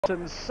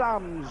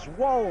Sams,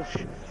 Walsh,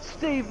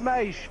 Steve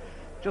Maish,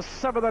 just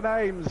some of the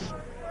names.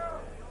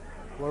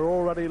 We're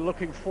already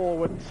looking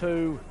forward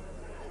to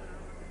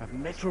a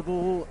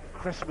miserable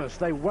Christmas.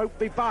 They won't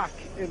be back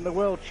in the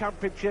World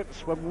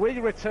Championships when we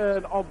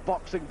return on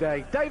Boxing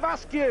Day. Dave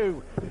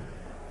Askew,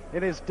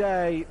 in his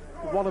day,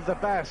 one of the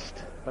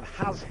best, but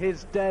has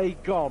his day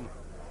gone?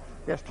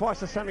 Yes,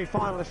 twice a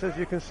semi-finalist, as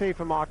you can see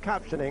from our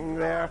captioning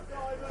there,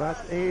 but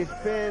he's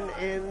been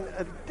in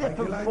a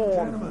different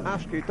form.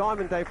 Askew,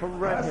 Diamond Day from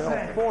Redhill,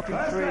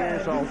 43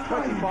 years old,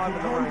 25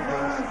 in the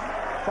rankings,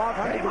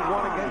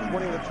 501 against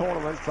winning the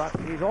tournament, but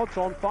he's odds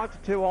on,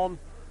 5-2 on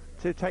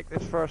to take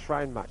this first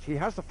round match. He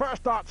has the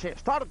first darts here,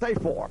 start of day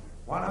 4.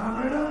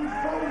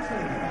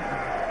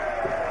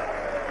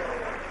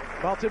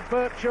 140. Martin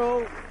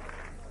Burchell,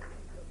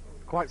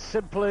 quite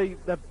simply,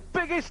 the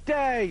biggest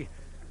day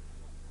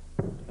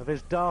of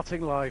his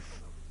darting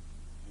life.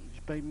 He's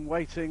been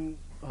waiting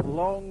a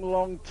long,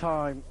 long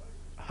time.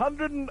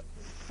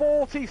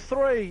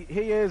 143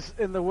 he is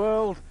in the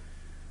world.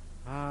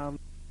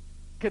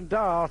 In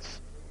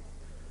darts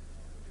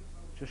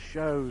just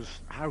shows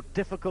how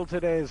difficult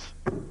it is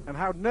and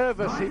how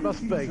nervous he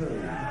must be.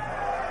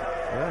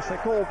 Yes, they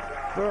call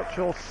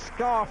Burchell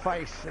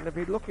Scarface, and they'll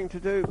be looking to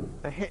do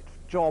a hit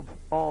job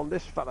on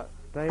this fella,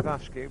 Dave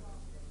Askew.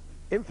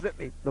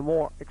 Infinitely the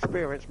more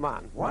experienced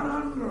man.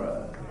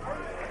 100.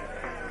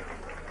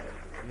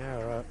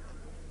 Yeah,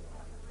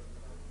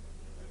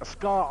 a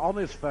scar on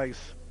his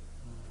face.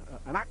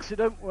 An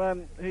accident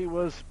when he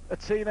was a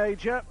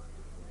teenager.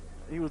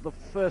 He was the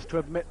first to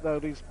admit, though,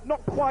 that he's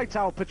not quite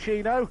Al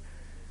Pacino.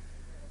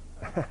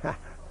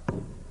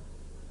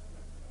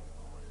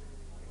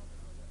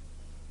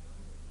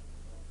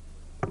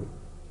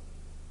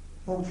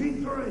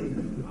 43.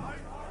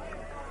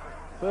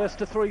 First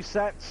to 3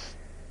 sets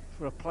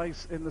for a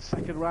place in the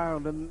second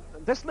round, and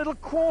this little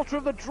quarter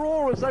of the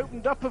draw has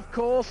opened up. Of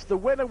course, the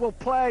winner will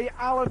play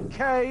Alan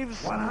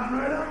Caves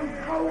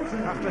 140.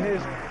 after his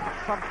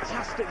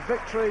fantastic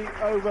victory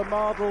over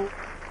Mardle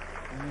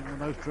in the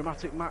most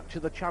dramatic match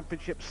of the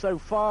championship so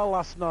far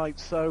last night.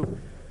 So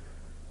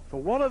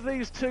for one of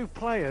these two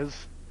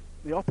players,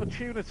 the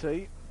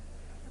opportunity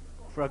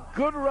for a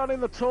good run in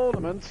the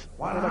tournament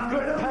and a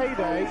good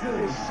payday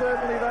is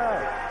certainly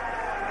there.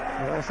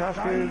 Yes,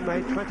 Askew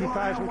made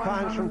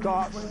 £20,000 from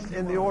darts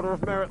in the Order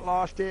of Merit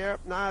last year.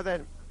 Now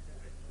then.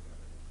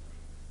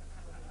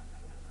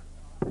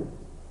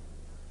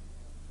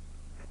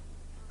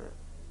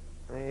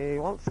 He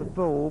wants the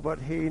bull, but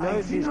he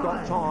knows he's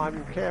got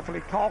time,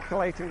 carefully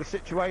calculating the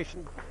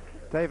situation.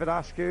 David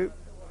Askew,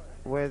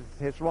 with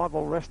his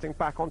rival resting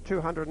back on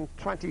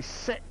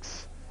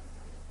 226.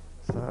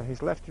 So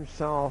he's left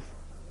himself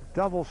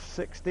double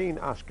 16,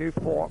 Askew,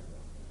 for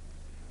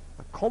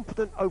a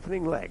competent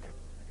opening leg.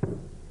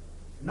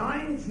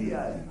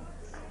 98.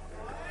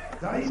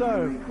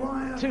 So,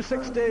 2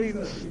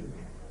 16s.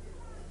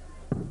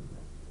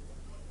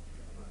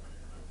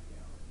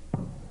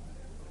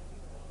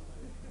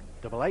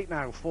 Double 8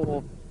 now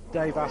for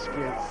Dave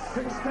Askew.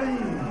 16.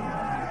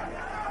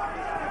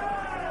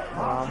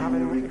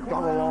 Having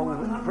gone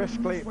along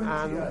briskly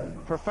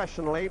and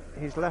professionally,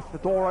 he's left the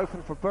door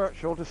open for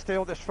Burchell to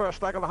steal this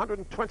first leg on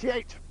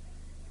 128.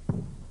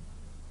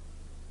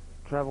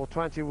 Treble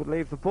 20 would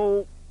leave the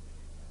bull.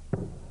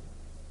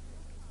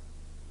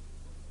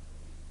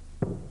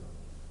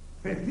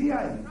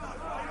 58.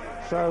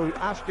 So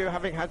Askew,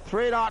 having had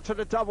 3 darts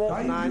at a double,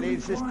 now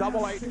needs this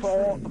double 8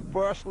 for the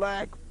first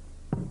leg.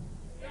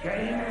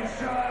 Game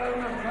show,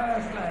 the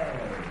first leg.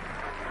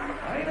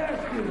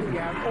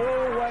 Yeah,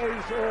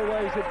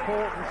 always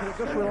important, and it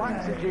just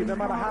relaxes you no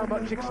matter how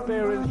much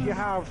experience you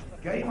have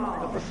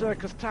at the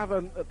Circus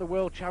Tavern at the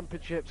World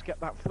Championships. Get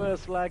that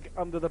first leg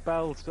under the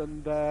belt,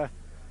 and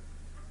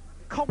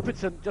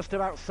competent just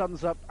about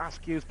sums up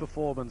Askew's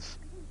performance.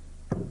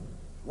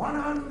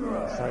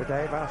 100. So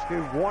Dave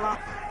Askew, 1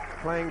 up,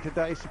 playing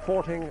today,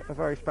 supporting a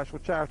very special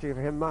charity for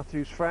him,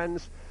 Matthew's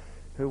Friends,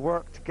 who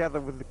work together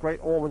with the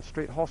Great Ormond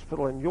Street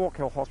Hospital and York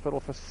Hill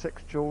Hospital for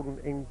 6 children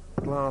in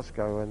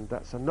Glasgow, and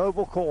that's a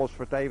noble cause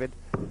for David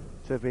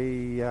to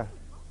be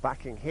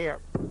backing here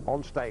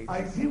on stage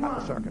at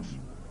the circus.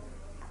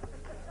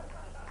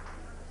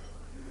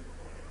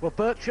 Well,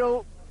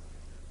 Burchell,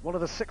 one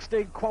of the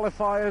 16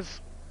 qualifiers,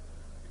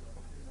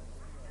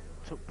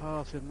 took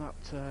part in that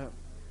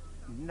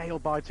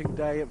nail-biting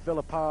day at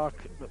Villa Park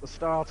at the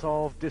start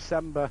of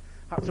December.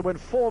 Had to win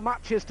 4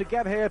 matches to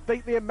get here,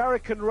 beat the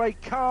American Ray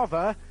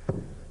Carver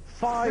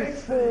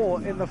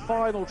 5-4 in the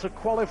final to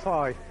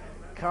qualify.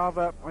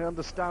 Carver, I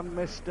understand,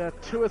 missed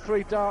 2 or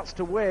 3 darts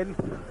to win.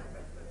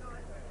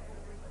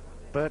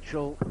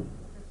 Burchell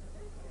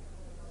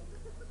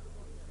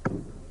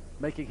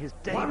making his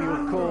debut,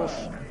 of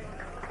course,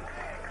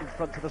 in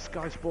front of the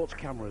Sky Sports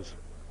cameras.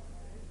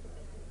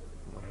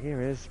 Well, here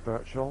is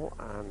Burchell,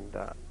 and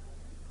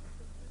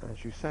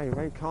as you say,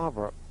 Ray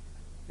Carver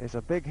is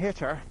a big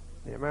hitter,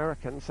 the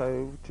American,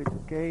 so to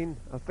gain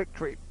a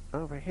victory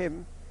over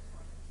him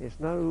is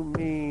no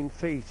mean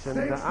feat. And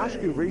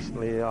Askew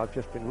recently, I've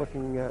just been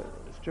looking at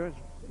Stuart's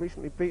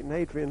recently beaten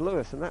Adrian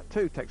Lewis, and that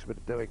too takes a bit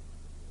of doing.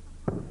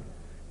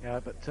 Yeah,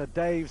 but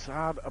Dave's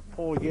had a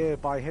poor year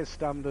by his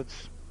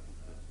standards.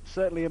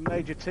 Certainly in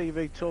major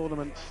TV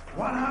tournaments.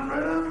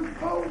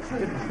 140.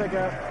 Didn't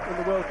figure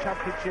in the World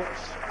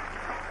Championships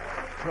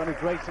to any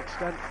great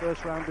extent.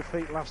 First round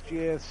defeat last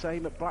year.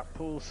 Same at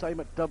Blackpool,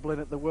 same at Dublin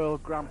at the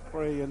World Grand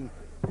Prix. And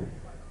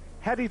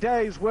heady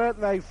days,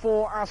 weren't they,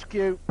 for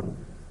Askew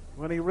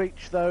when he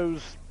reached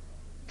those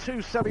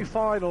two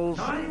semi-finals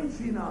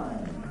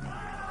 99.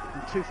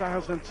 in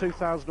 2000 and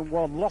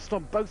 2001. Lost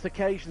on both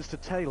occasions to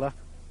Taylor.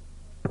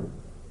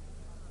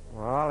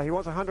 Well, he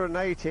wants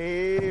 180.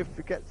 If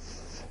he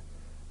gets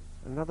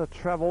another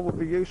treble, would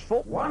be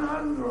useful.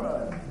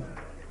 100.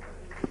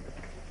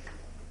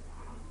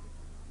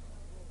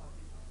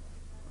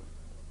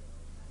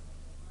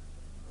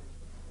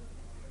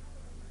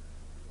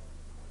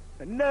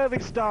 A nervy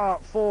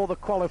start for the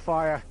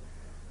qualifier.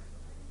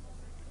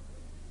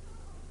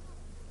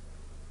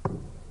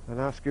 And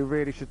Askew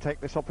really should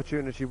take this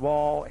opportunity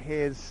while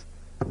his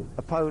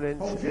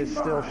opponent is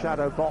still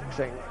shadow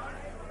boxing.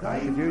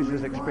 He should use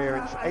his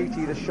experience.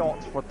 80 the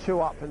shots for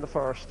 2 up in the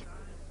first.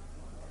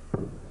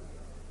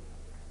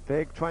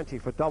 Big 20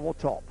 for double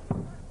top.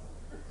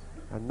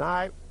 And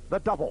now the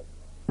double.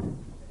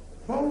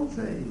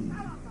 40.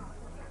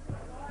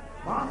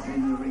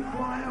 Martin, you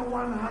require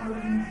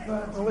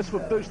 130. Well, this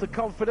would boost the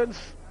confidence.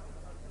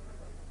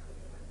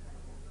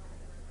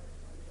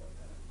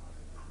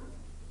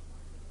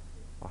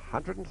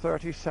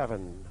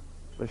 $137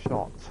 the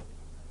shot.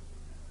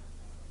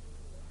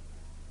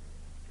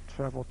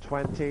 Treble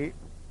 20.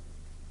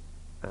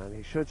 And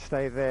he should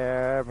stay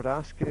there, but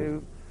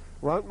Askew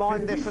won't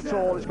mind this at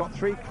all. He's got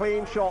 3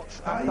 clean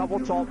shots at double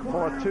top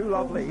for a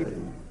 2-love lead.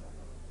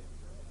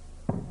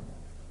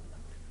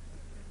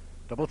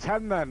 Double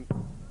 10 then.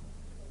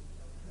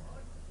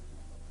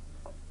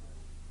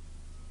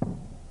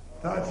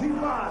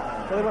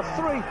 35. Well, there were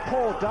 3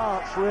 poor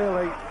darts,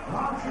 really.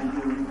 Martin,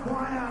 you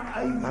require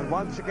 80. And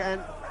once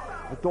again,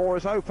 the door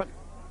is open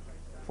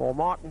for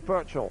Martin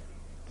Burchell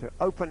to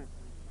open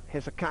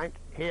his account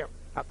here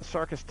at the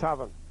Circus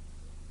Tavern.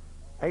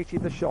 80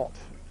 the shot.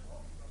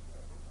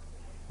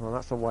 Well,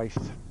 that's a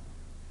waste.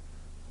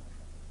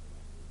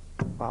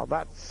 Well,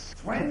 that's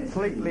 20.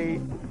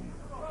 completely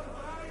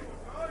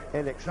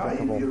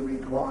inexplicable. Dave, you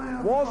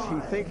require What was 5. he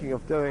thinking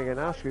of doing? And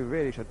Askew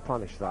really should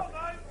punish that.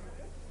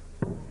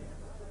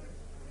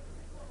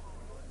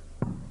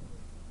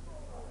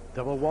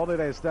 Double 1 it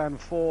is then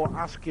for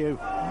Askew.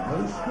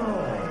 No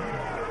score.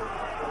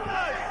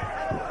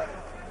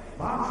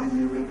 Martin,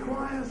 you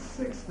require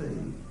 60.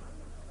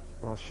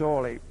 Well,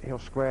 surely he'll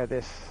square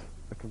this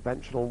the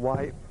conventional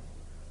way.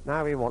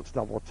 Now he wants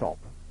double top.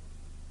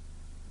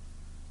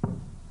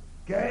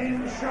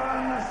 Game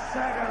shown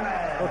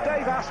second. Well,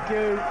 Dave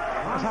Askew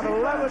has had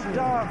 11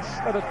 darts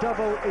and a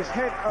double. He's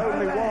hit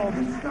only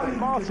 1. But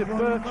Martin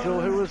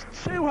Burchell, who was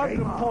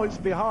 200 points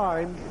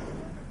behind,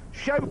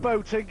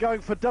 showboating,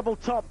 going for double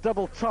top,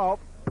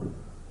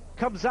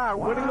 comes out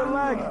winning the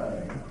leg.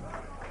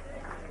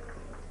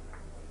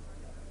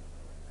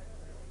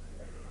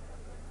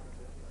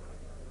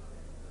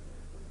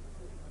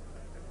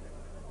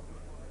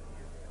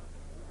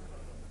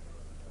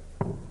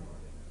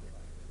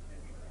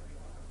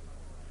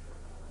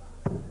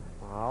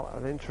 Well,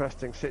 an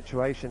interesting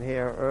situation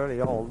here early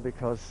on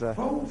because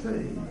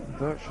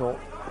Burchell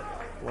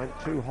went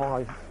too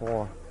high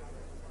for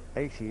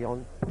 80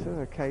 on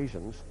 2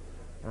 occasions,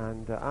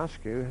 and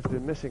Askew has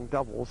been missing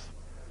doubles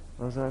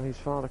as though he's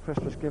Father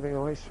Christmas giving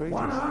away sweeties.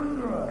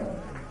 100.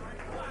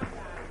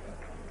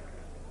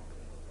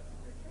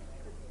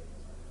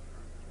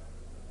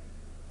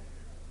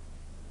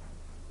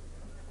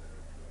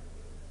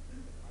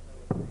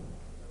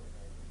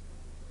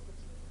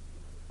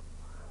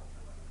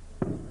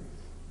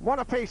 One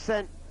apiece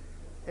then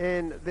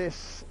in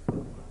this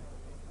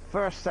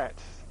first set.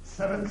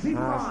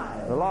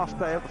 75. The last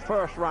day of the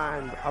first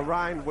round, a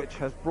round which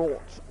has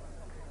brought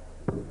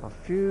a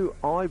few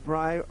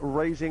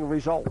eyebrow-raising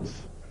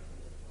results.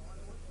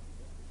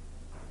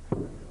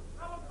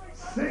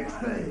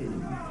 60.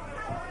 And,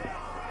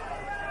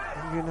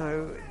 you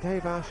know,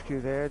 Dave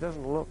Askew there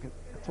doesn't look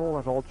at all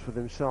at odds with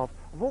himself.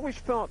 I've always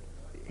felt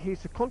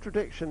he's a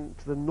contradiction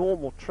to the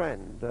normal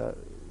trend,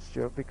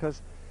 Stuart,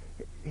 because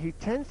he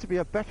tends to be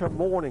a better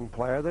morning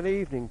player than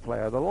evening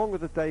player. The longer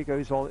the day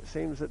goes on, it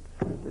seems that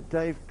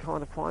Dave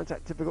kind of finds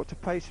that difficult to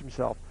pace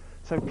himself.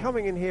 So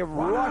coming in here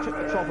right at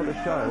the top of the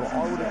show,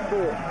 I would have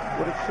thought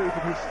would have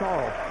suited his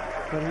style.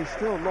 But he's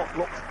still not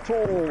looked at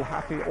all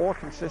happy or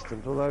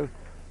consistent, although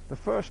the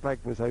first leg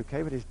was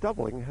okay, but his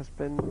doubling has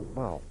been,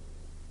 well,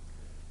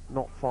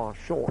 not far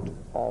short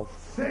of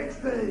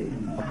 60.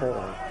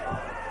 appalling.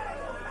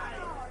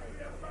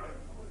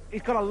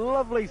 He's got a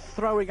lovely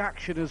throwing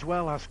action as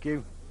well,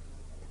 Askew.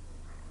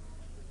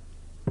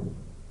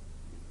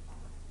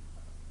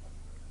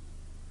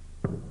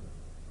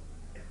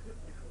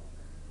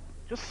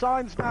 Just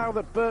signs now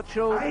that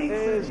Burchell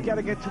is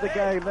getting into the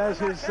game. There's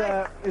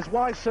his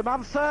wife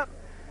Samantha,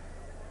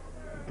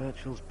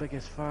 Burchell's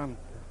biggest fan.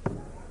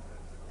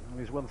 And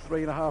he's won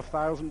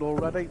 3,500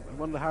 already. I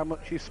wonder how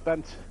much he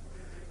spent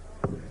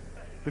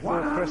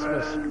before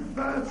Christmas.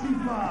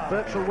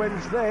 Burchell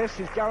wins this,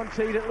 he's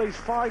guaranteed at least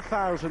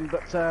 5,000,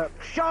 but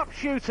sharp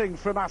shooting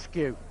from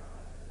Askew.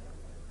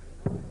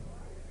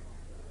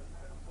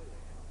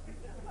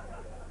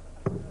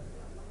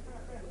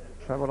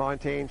 Treble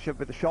 19 should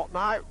be the shot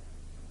now.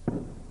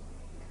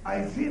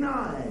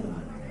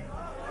 89.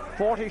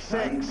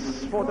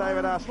 46 for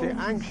David Askew,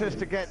 anxious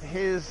to get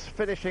his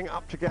finishing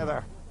up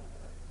together.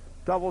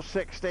 Double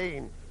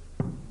 16.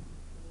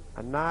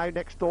 And now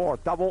next door,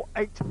 double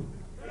 8.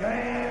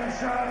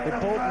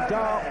 Important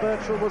dart.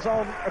 Burchell was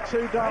on a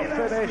 2-dart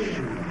finish.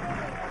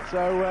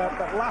 So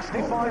at last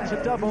he finds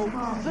a double.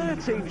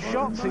 13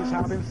 shots he's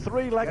had in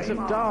 3 legs of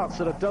darts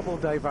at a double,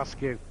 Dave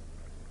Askew.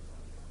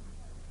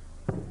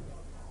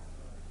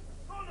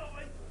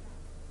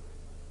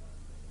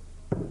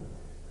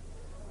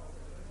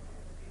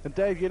 And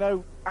Dave, you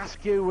know,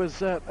 Askew has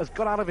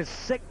got out of his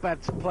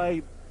sickbed to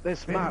play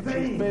this match.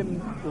 He's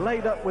been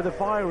laid up with a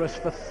virus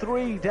for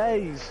 3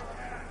 days.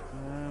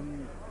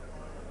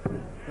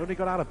 He only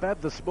got out of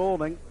bed this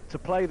morning to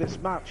play this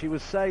match. He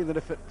was saying that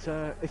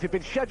if he'd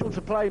been scheduled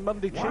to play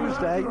Monday,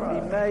 Tuesday,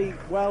 he may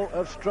well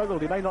have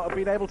struggled. He may not have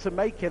been able to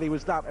make it. He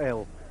was that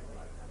ill.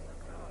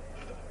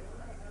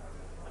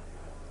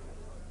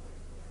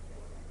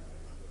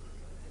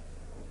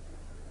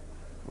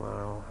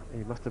 Wow,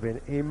 he must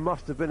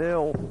have been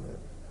ill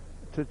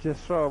to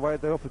just throw away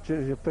the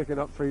opportunity of picking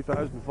up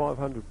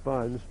 3,500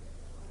 pounds.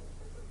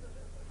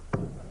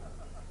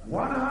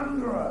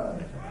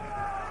 100.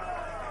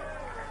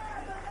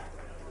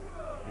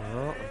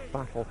 Well, a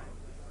battle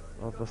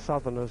of the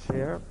Southerners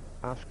here.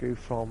 Askew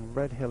from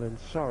Redhill in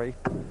Surrey,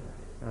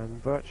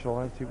 and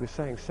Burchell, as he was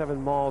saying,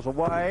 7 miles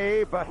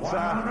away, but he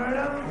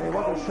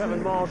wasn't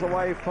 7 miles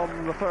away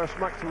from the first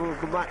maximum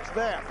of the match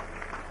there.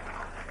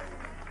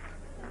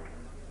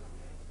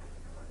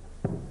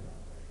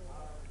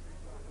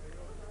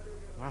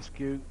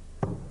 Askew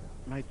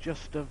may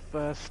just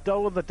have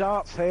stolen the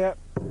darts here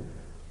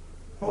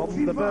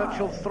on the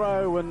Burchell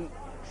throw, and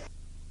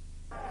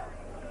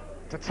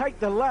to take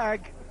the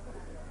leg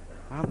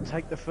and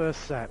take the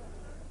first set.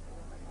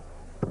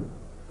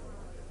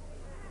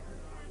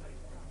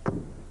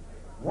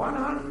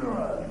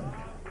 100.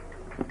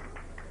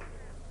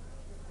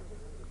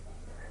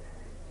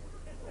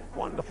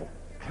 Wonderful,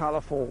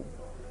 colourful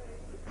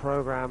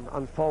programme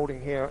unfolding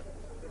here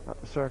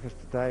at the circus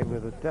today,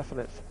 with a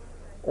definite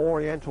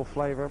oriental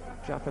flavour.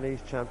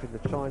 Japanese champion,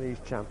 the Chinese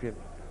champion.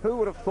 Who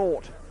would have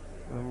thought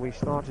when we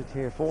started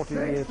here 14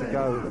 years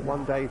ago that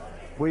one day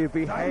we'd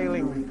be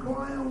hailing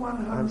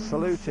and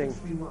saluting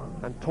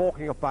and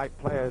talking about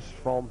players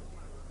from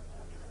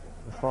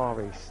the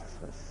Far East?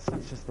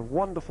 Such is the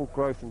wonderful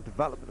growth and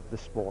development of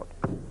this sport.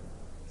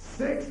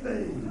 60.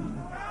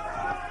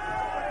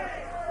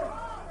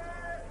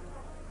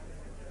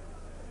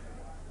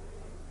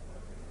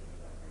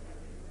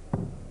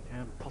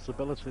 And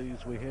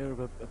possibilities, we hear of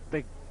a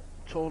big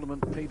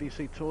tournament,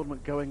 PDC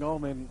tournament going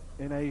on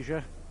in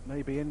Asia,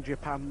 maybe in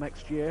Japan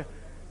next year.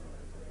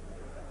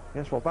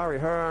 Yes, well, Barry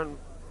Hearn,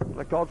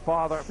 the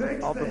godfather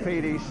of the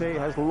PDC,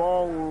 has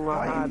long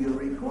had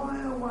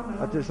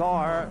a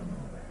desire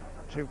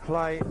to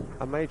play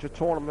a major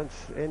tournament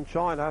in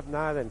China.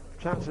 Now then,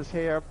 chances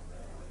here.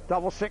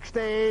 Double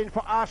 16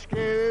 for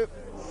Askew.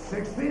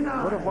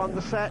 69. Would have won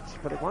the set,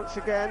 but once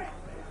again,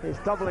 his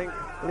doubling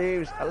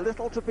leaves a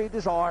little to be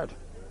desired.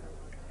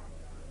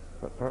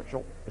 But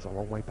Burchell is a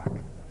long way back.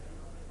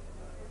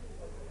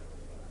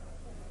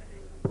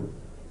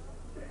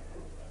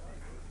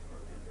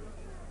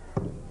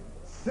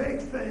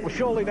 Well,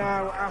 surely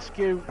now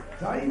Askew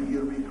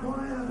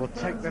will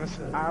take this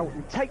out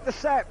and take the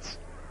set.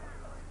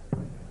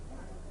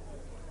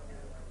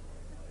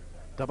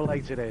 Double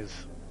 8 it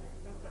is.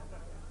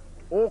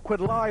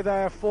 Awkward lie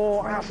there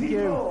for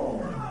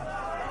Askew.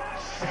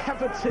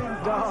 17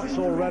 darts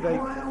already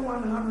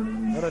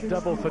at a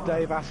double for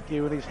Dave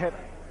Askew, and he's hit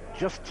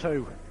just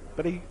 2.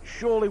 But he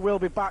surely will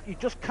be back. You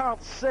just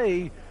can't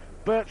see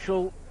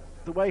Burchell,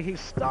 the way he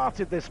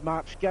started this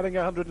match, getting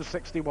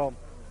 161.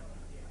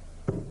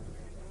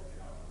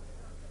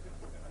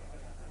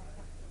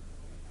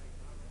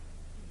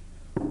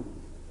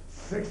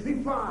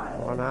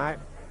 Well, now,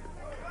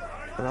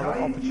 another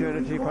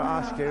opportunity for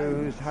Askew,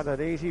 who's had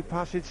an easy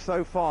passage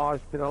so far.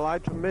 He's been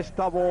allowed to miss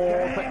doubles,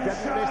 but didn't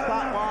miss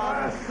that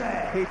one.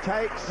 He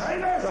takes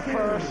the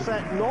first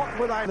set, not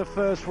without the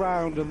first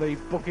round, and the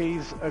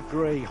bookies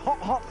agree.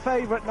 Hot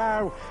favourite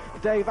now,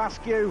 Dave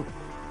Askew.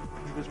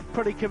 He was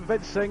pretty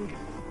convincing,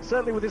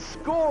 certainly with his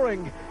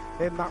scoring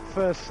in that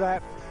first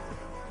set.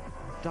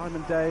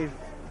 Diamond Dave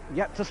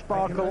yet to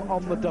sparkle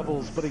on the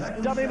doubles, but he's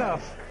done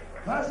enough.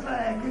 First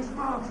leg is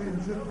Martin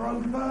to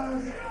throw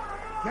first.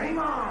 Game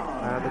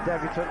on! And the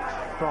debutant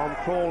from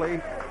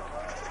Crawley,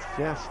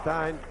 just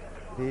down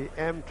the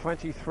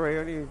M23,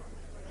 only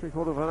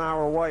 3/4 of an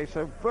hour away,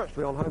 so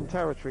virtually on home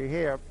territory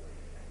here,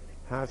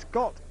 has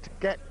got to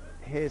get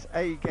his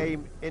A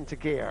game into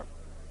gear.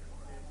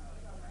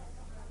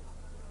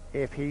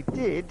 If he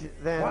did,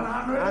 then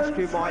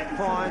Askew might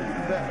find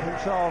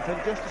himself in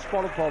just a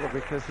spot of bother,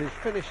 because he's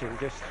finishing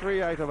just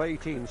 3 out of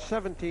 18,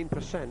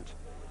 17%.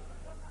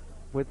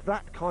 With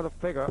that kind of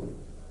figure,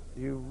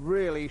 you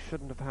really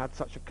shouldn't have had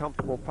such a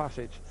comfortable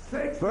passage.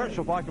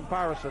 Burchell, by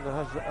comparison,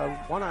 has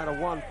a 1 out of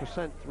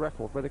 1%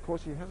 record, but of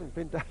course he hasn't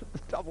been down at the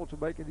double to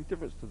make any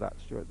difference to that,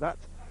 Stuart. That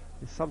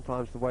is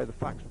sometimes the way the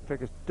facts and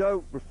figures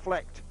don't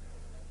reflect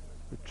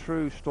the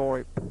true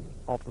story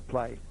of the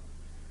play.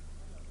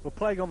 We're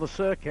playing on the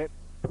circuit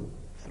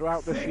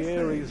throughout this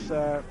year. He's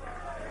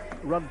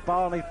run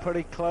Barney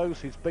pretty close.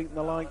 He's beaten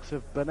the likes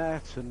of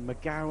Burnett and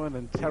McGowan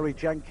and Terry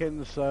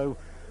Jenkins. So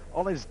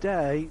on his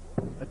day,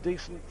 a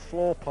decent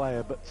floor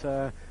player.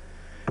 But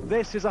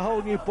this is a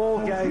whole new ball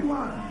game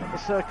at the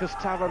Circus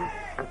Tavern,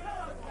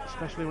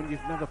 especially when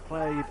you've never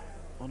played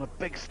on a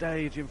big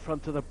stage in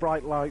front of the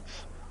bright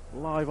lights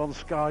live on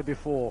Sky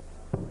before.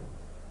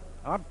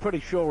 I'm pretty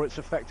sure it's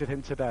affected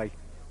him today.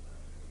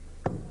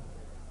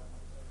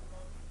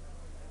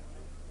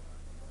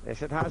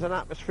 Yes, it has an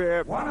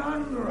atmosphere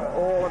 100.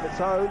 All of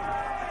its own.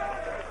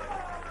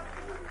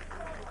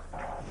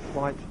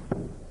 Flight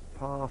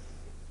path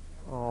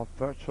of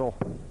Burchell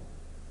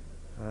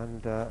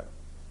and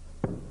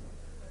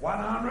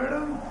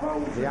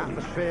 140. The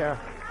atmosphere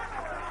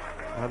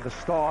and the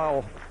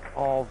style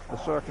of the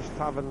Circus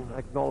Tavern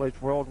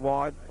acknowledged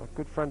worldwide. A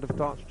good friend of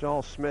Dr.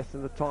 Giles Smith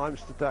in the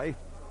Times today,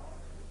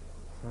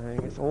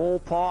 saying it's all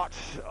part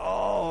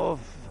of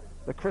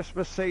the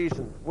Christmas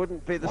season.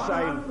 Wouldn't be the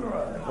same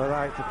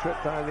without a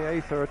trip down the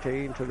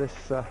A13 to this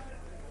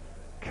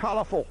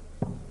colourful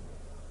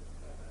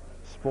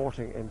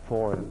sporting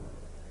emporium.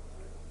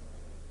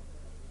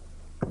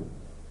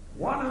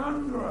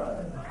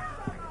 100.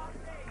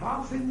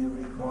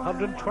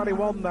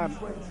 121 then.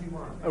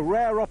 A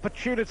rare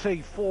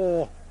opportunity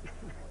for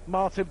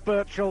Martin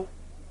Burchell.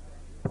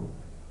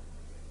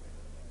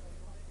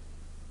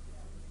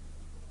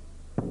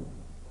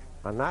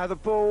 And now the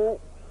ball.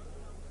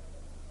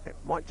 It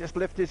might just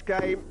lift his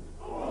game.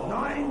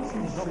 90.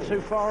 Not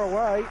too far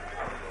away.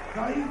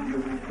 Dave, you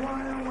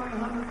require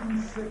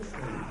 160.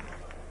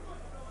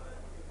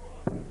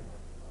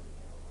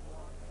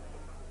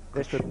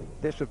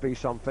 This would be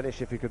some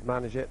finish if he could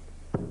manage it,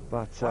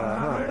 but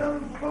got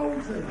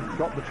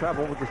the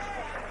treble with the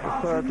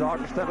third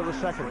dart instead of the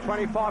second.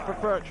 25 for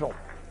Burchell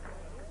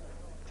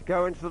to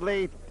go into the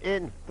lead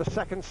in the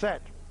second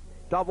set.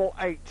 Double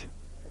 8.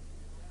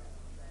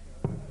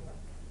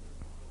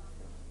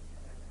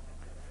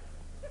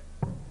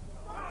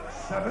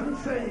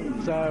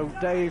 So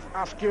Dave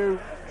Askew,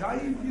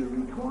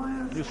 you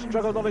require who's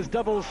struggled on his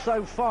doubles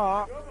so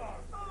far,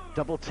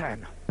 double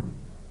 10.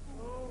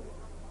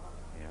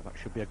 Yeah, that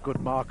should be a good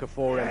marker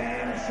for him.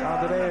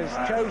 And it is.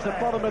 Chose the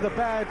bottom of the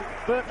bed.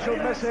 Burchell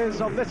misses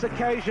on this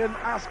occasion.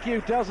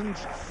 Askew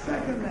doesn't.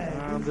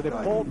 And an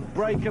important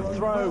break of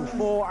throw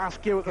for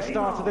Askew at the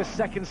start of this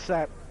second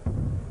set.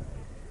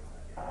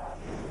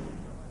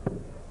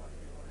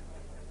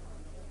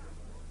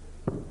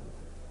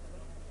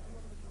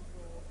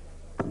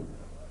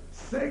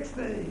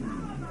 60.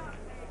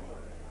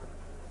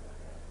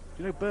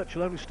 You know,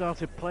 Burchell only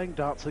started playing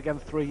darts again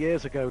 3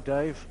 years ago,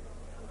 Dave.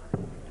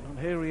 And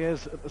here he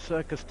is at the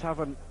Circus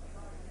Tavern.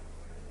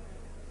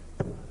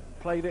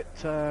 Played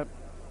it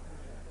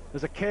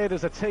as a kid,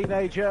 as a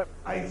teenager.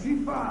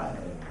 85.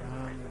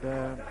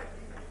 And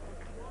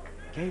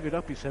gave it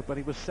up, he said, when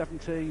he was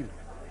 17.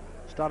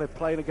 Started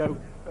playing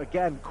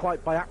again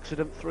quite by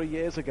accident 3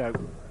 years ago.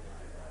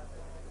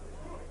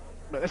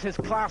 But this is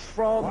class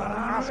from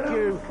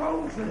Askew.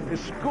 His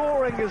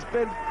scoring has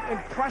been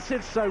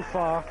impressive so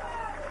far.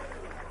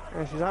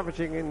 Yes, he's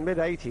averaging in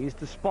mid-80s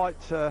despite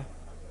the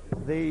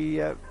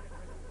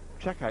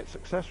checkout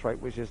success rate,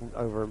 which isn't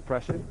over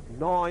impressive.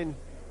 9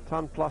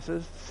 ton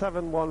pluses,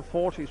 7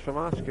 140s from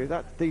Askew.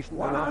 That's decent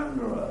enough.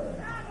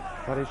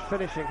 But his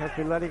finishing has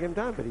been letting him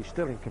down, but he's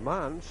still in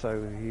command,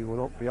 so he will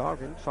not be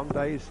arguing. Some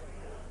days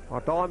are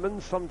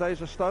diamonds, some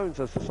days are stones,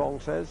 as the song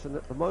says, and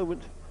at the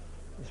moment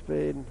it's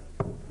been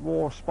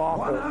more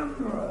sparkle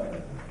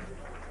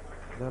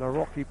than a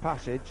rocky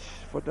passage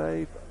for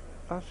Dave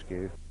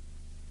Askew.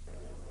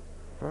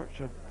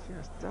 Burchell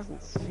just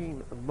doesn't seem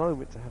at the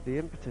moment to have the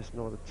impetus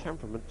nor the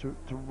temperament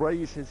to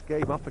raise his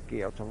game up a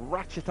gear, to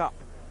ratchet up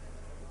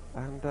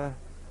and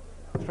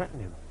threaten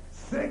him.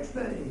 60.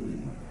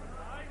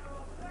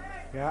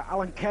 Yeah,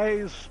 Alan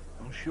Kayes,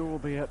 I'm sure, will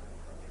be an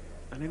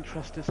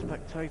interested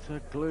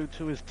spectator glued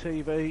to his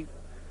TV.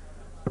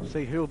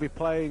 See who'll be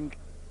playing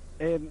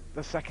in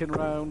the second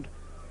round.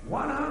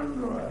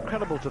 100.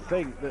 Incredible to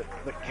think that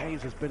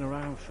Kayes has been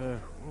around for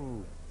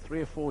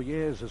 3 or 4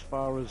 years as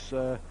far as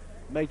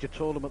major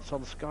tournaments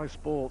on Sky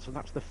Sports, and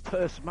that's the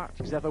first match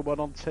he's ever won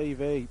on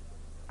TV.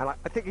 And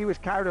I think he was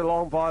carried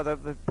along by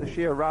the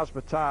sheer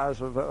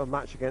razzmatazz of a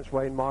match against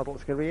Wayne Mardle.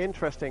 It's going to be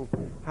interesting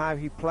how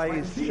he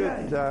plays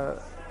should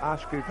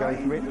Askew go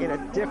through it in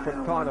a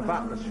different kind of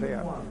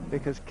atmosphere,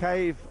 because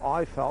Cave,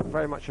 I felt,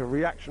 very much a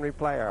reactionary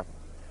player.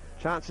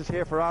 Chances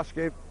here for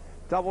Askew.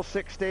 Double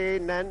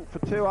 16, then for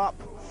 2 up.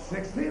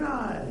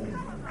 69.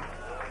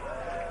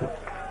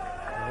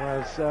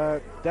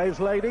 There's Dave's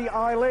lady,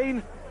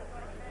 Eileen.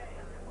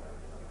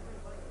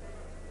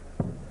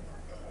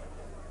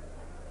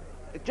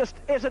 It just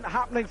isn't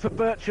happening for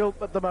Burchell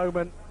at the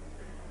moment.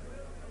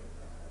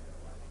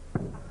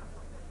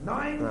 He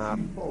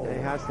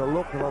has the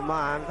look of a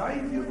man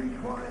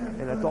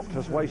in a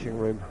doctor's waiting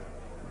room.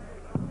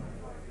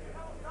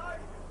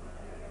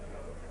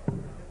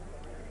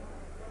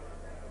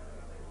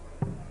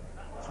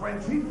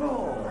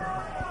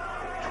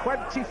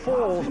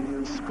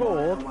 24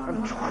 scored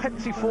and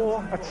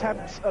 24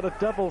 attempts at a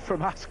double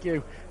from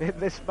Askew in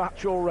this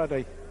match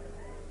already.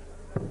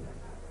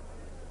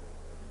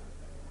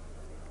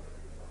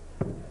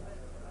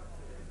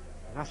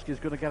 Askew's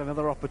going to get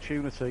another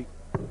opportunity.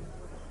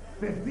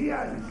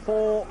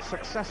 4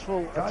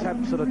 successful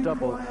attempts at a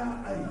double.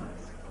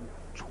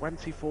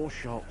 24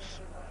 shots.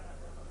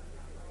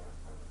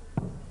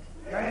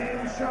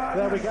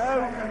 There we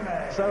go.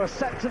 So a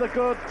set to the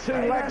good, 2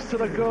 legs to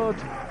the good.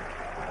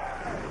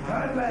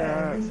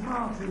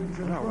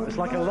 It's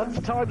like a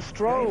lunchtime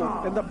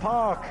stroll in the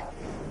park.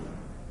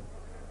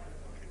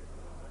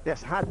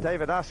 Yes, had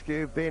David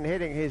Askew been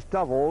hitting his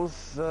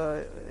doubles,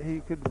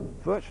 he could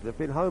virtually have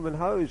been home and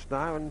hosed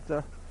now and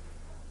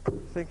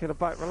thinking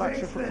about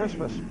relaxing for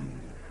Christmas.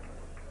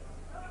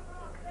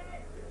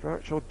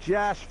 Burchell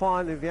just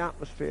finding the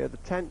atmosphere, the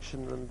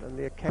tension and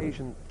the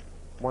occasion,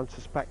 one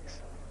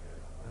suspects,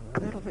 a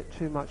little bit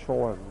too much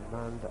for him.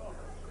 And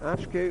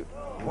Askew,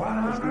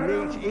 his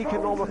neat,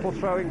 economical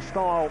throwing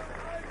style,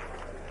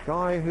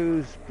 guy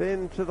who's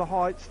been to the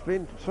heights,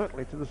 been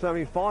certainly to the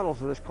semi-finals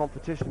of this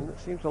competition. It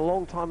seems a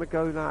long time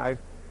ago now,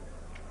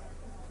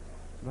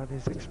 but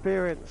his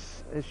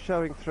experience is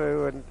showing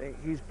through, and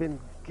he's been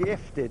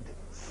gifted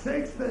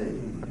 60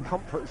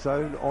 comfort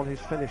zone on his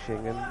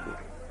finishing, and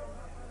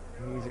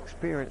he's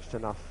experienced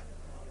enough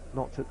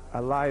not to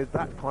allow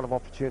that kind of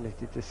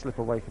opportunity to slip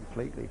away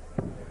completely.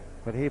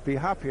 But he'd be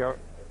happier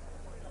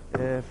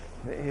if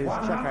his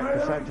checkout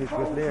percentage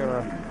was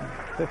nearer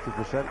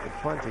 50% than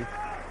 20.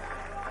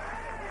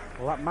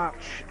 Well, that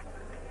match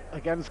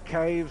against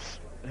Caves,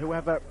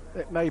 whoever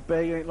it may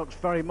be, and it looks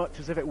very much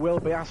as if it will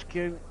be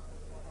Askew,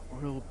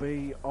 will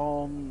be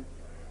on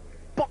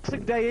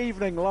Boxing Day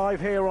evening, live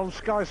here on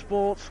Sky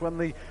Sports when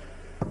the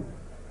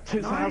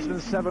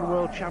 2007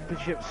 World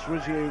Championships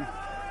resume.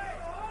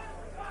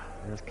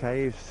 There's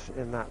Caves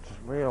in that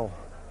real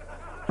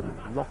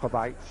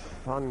knockabout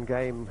fun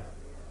game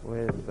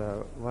with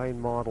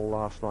Wayne Mardle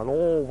last night.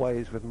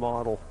 Always with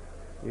Mardle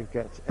you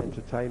get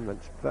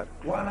entertainment, but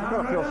you've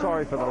got to feel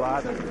sorry for the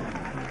lad.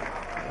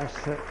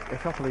 A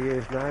couple of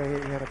years now, he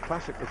had a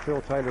classic with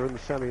Phil Taylor in the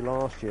semi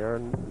last year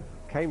and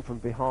came from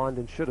behind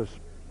and should have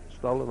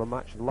stolen the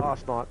match. And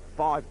last night,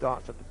 5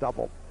 darts at the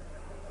double.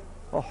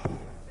 Oh.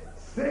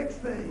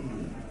 60.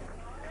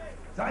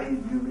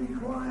 Dave, you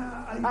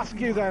require 80.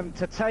 Askew then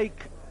to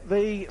take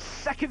the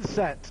second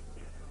set.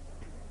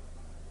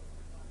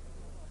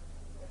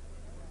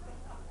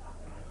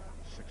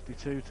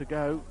 62 to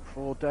go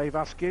for Dave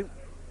Askew.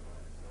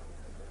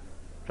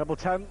 Treble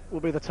 10 will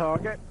be the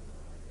target.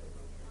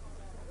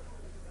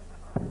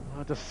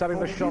 Just setting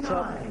the shot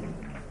up.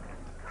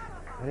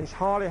 And he's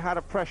hardly had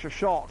a pressure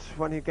shot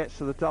when he gets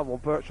to the double.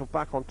 Burchell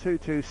back on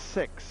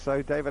 2-2-6,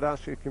 so David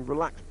Askew can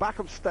relax back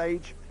up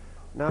stage,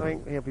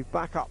 knowing he'll be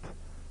back up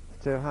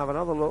to have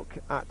another look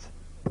at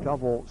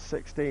double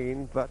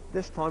 16, but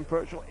this time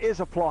Burchell is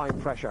applying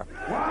pressure.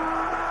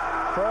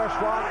 First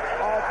one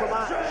of the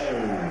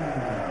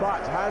match,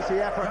 but has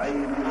the effort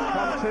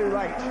come too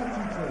late?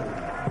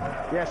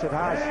 Yes, it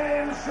has.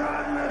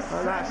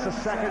 And that's the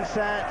second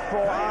set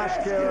for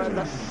Askew, and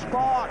the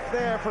spark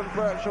there from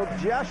Burchell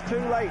just too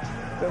late.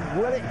 But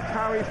will it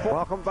carry forward?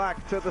 Welcome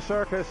back to the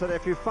circus, and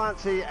if you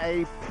fancy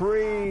a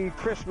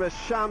pre-Christmas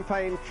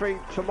champagne treat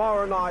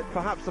tomorrow night,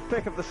 perhaps the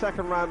pick of the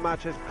second round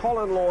match is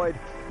Colin Lloyd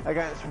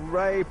against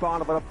Ray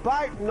Barnum at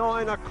about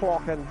 9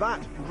 o'clock, and that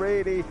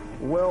really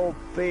will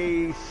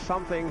be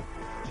something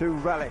to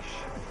relish.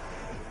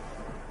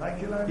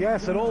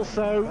 Yes, and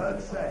also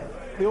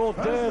the hors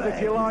d'oeuvre,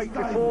 if you like,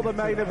 before the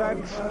main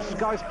event,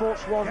 Sky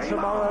Sports 1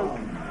 tomorrow.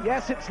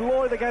 Yes, it's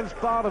Lloyd against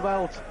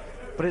Barneveld,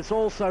 but it's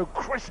also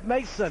Chris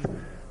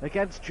Mason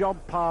against John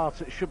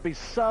Part. It should be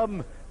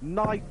some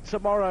night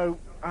tomorrow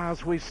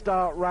as we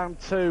start round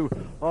 2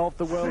 of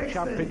the World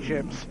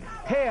Championships.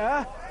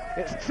 Here,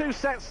 it's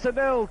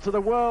 2-0 to the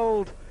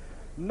world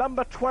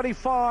number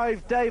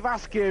 25, Dave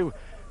Askew,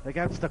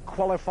 against a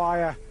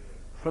qualifier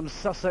from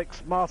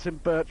Sussex, Martin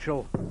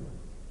Burchell.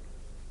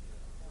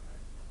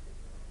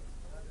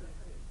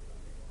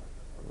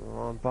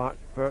 But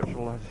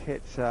Burchell has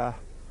hit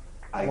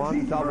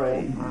 1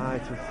 double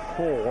out of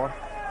 4,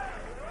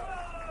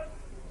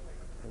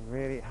 and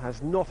really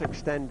has not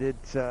extended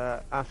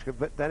Askew.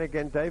 But then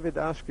again, David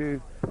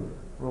Askew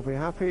will be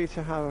happy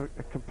to have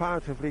a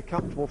comparatively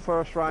comfortable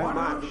first round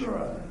match.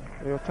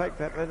 He'll take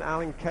that then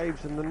Alan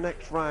Caves in the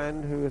next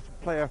round, who is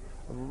a player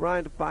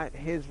around about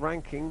his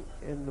ranking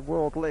in the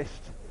world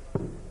list.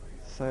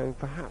 So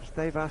perhaps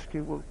Dave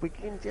Askew will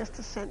begin just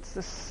to sense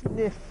the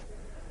sniff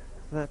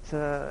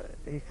that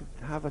he could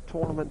have a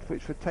tournament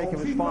which would take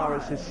him as far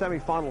as his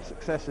semi-final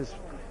successes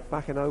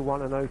back in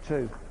 01 and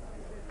 02.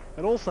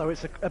 And also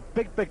it's a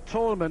big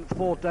tournament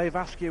for Dave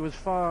Askew as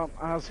far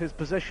as his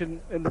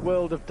position in the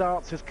world of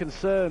darts is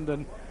concerned.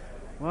 And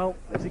well,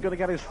 is he going to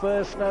get his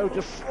first? No,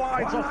 just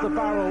slides off the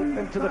barrel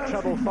into the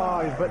treble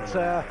 5. But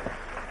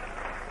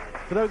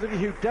for those of you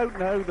who don't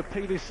know, the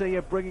PDC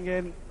are bringing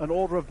in an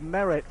order of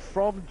merit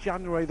from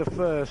January the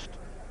 1st.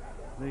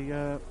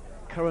 The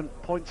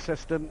current point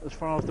system, as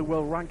far as the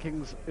world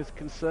rankings is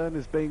concerned,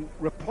 is being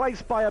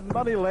replaced by a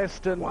money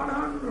list, and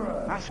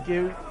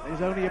Askew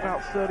is only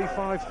about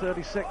 35,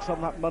 36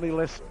 on that money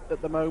list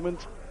at the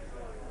moment.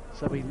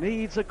 So he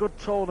needs a good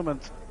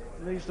tournament.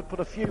 He needs to put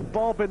a few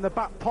bob in the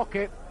back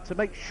pocket to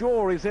make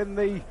sure he's in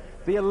the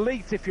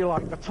elite, if you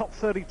like, the top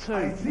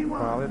 32.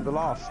 Well, in the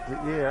last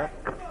year,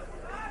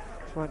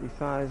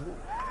 20,000.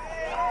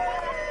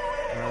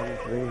 And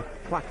the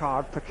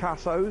placard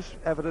Picasso's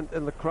evident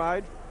in the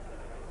crowd.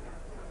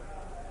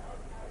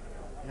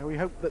 Yeah, we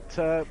hope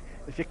that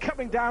if you're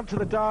coming down to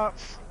the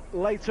darts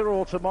later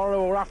or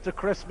tomorrow or after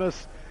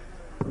Christmas,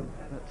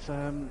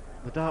 that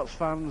the darts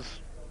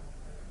fans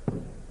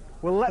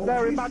will let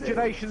their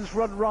imaginations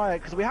run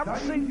riot, because we haven't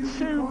seen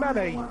too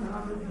many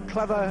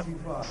clever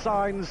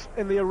signs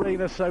in the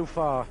arena so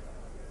far.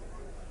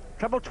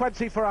 Treble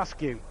 20 for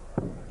Askew.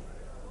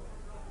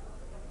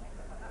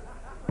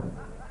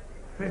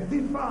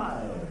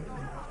 55.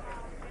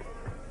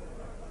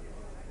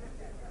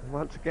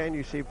 Once again,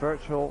 you see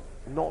Burchell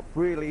not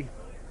really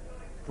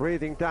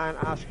breathing down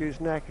Askew's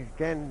neck.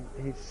 Again,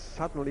 he's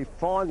suddenly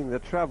finding the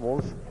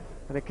trebles,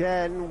 and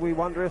again we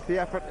wonder if the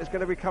effort is going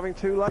to be coming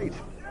too late.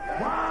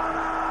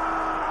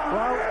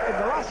 Well, in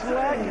the last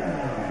leg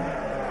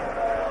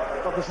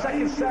of the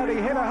second set, he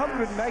hit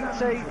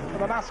 180, and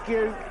then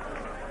Askew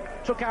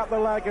took out the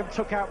leg and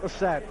took out the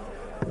set.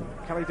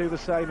 Can he do the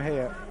same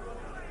here?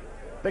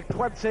 Big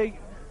 20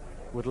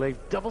 would leave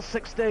double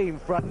 16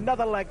 for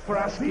another leg for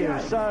Askew.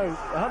 So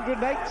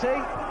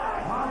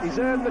 180, he's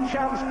earned the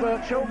chance,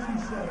 Burchell.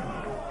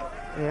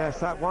 Yes,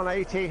 that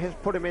 180 has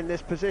put him in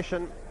this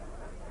position,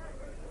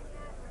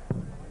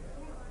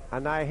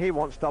 and now he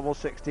wants double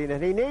 16,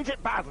 and he needs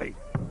it badly.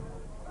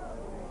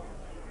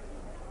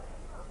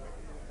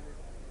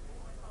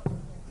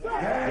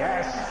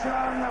 Yes.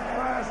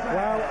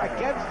 Well,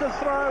 against the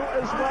throw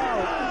as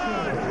well.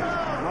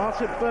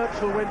 Martin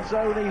Burchell wins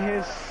only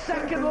his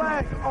second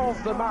leg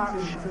of the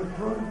match.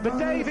 But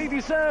Dave, he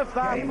deserved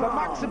that. The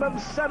maximum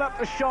set up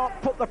the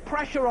shot, put the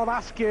pressure on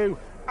Askew.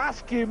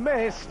 Askew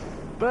missed,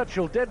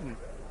 Burchell didn't.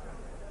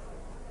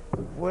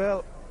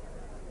 Will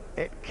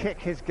it kick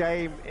his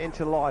game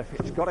into life?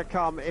 It's got to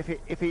come. If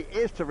he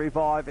is to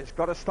revive, it's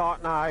got to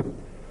start now.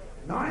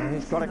 And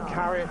he's got to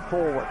carry it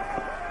forward.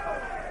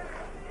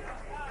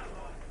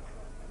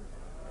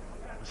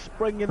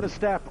 Spring in the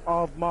step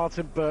of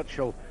Martin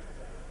Burchell.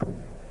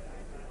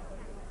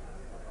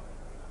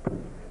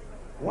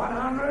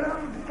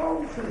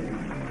 140.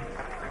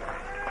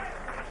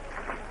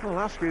 Well,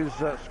 Askew's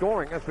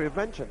scoring, as we've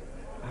mentioned,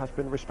 has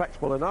been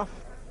respectable enough.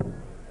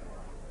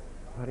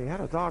 But he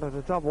had a dart at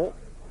a double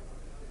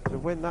to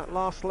win that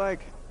last leg.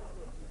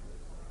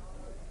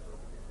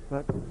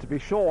 But to be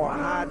sure,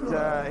 had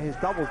his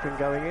doubles been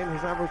going in,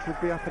 his average would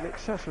be up in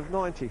excess of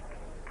 90.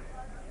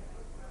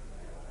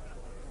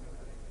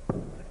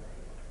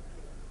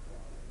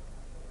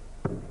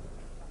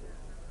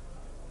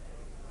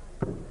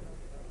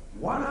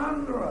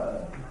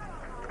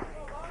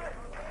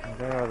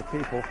 There are the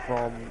people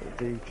from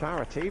the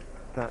charity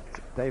that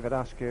David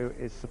Askew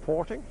is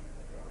supporting.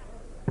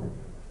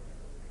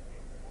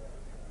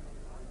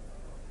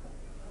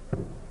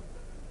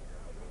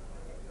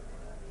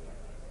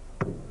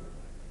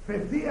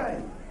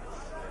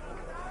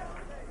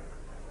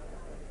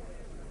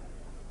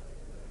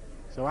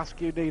 So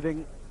Askew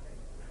needing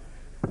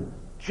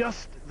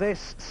just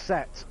this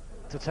set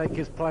to take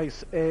his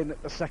place in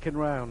the second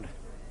round.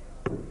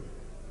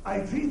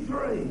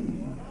 83.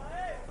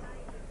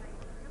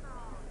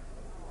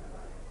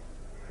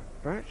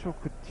 Burchell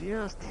could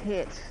just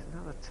hit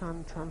another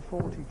ton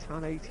 40,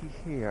 ton 80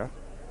 here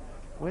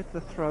with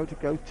the throw to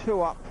go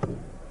 2 up.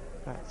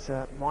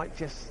 That might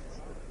just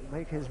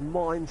make his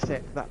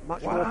mindset that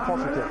much more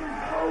positive.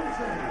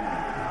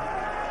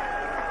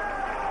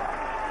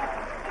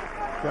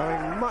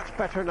 Going much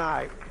better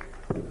now.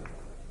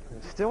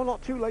 It's still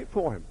not too late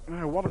for him.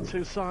 1 or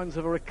 2 signs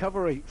of a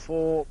recovery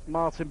for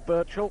Martin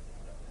Burchell.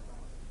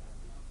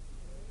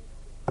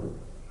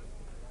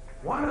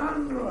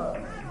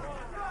 100.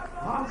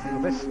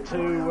 This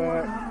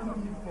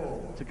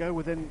to go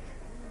within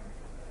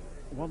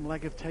 1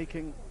 leg of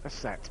taking a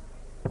set.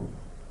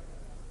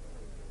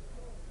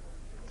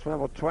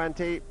 Treble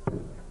 20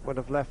 would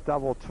have left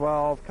double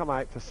 12, come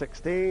out for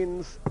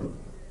 16s.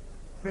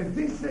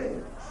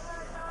 56.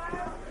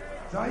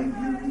 Dave,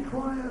 you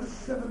require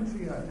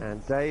 78.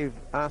 And Dave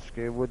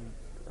Askew would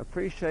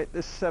appreciate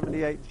this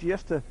 78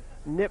 just to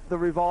nip the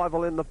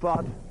revival in the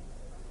bud.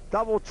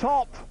 Double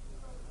top.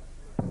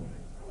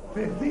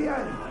 58.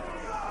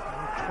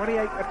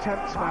 28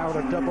 attempts now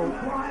at a double.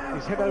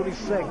 He's hit only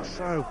 6.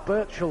 So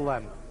Burchell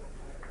then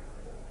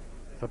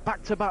for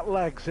back-to-back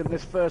legs in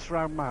this first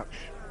round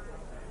match.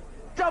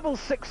 Double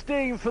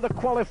 16 for the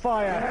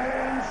qualifier.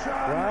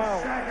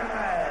 Well,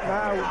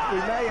 now we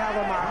may have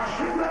a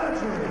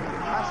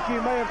match.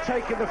 Askew may have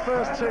taken the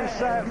first 2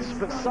 sets,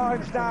 but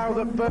signs now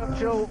that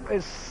Burchell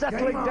is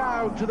settling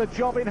down to the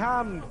job in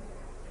hand.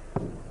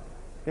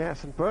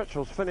 Yes, and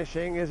Burchell's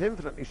finishing is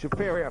infinitely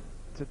superior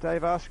to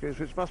Dave Askew's,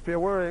 which must be a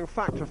worrying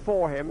factor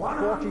for him.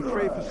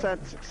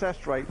 43%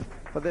 success rate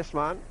for this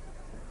man.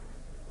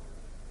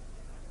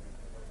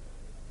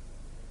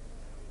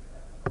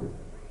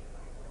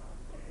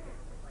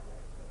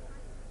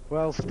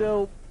 Well,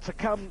 still to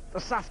come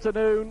this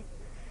afternoon,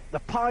 the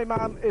Pie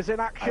Man is in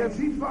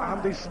action.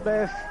 Andy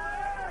Smith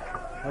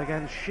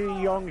against Shi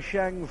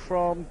Yongsheng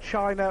from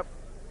China.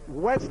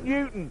 Wes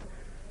Newton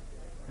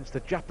is the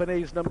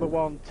Japanese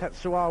 #1,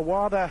 Tetsuya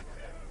Wada,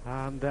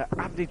 and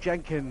Andy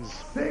Jenkins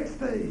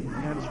 60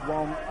 against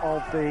one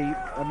of the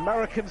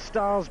American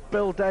stars.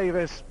 Bill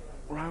Davis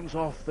rounds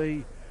off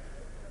the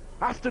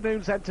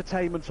afternoon's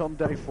entertainment on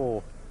day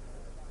 4.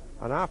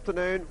 An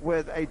afternoon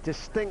with a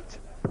distinct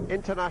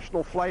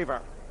international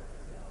flavour.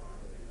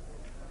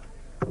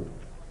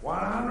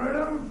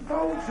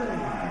 140.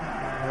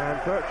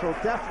 And Burchell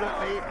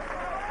definitely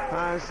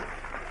has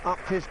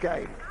upped his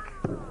game.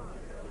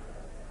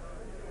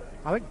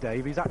 I think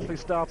Dave, he's actually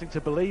starting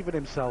to believe in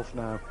himself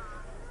now.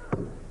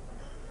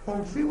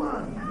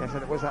 41. Yes,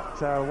 and it was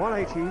at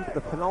 180,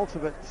 the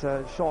penultimate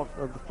shot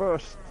of the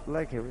first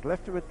leg here. We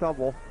left him with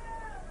double,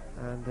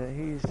 and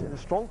he's in a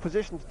strong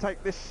position to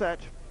take this set.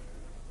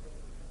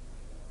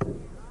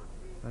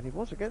 And he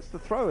was against the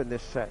throw in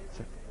this set.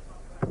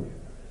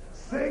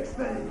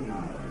 60.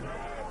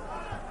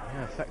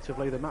 Yeah,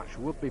 effectively the match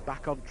would be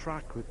back on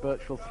track with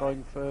Burchell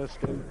throwing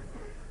first in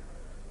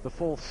the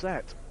 4th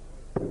set.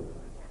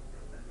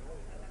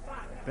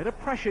 Bit of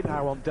pressure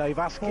now on Dave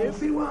Askew.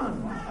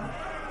 41.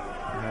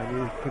 And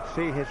you could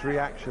see his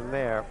reaction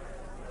there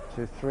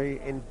to 3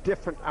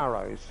 indifferent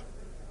arrows.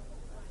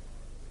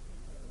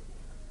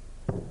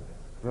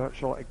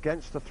 Burchell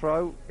against the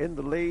throw, in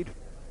the lead,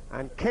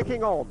 and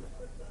kicking on.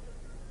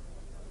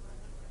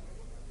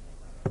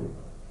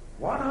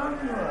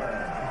 100.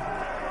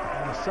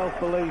 The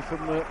self-belief,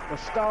 and we're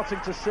starting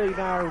to see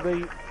now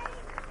the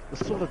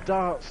sort of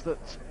darts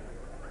that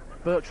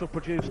Burchell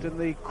produced in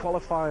the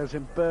qualifiers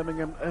in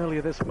Birmingham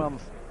earlier this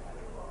month.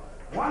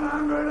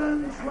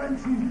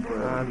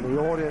 123. And the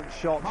audience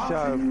shots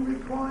show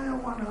require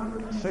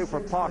 116. super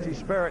party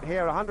spirit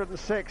here.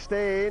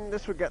 116.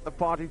 This would get the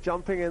party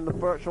jumping in the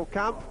Burchell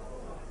camp.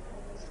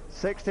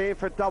 16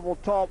 for double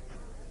top.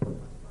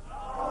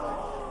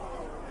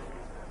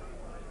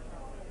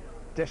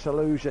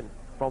 Disillusion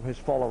from his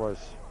followers.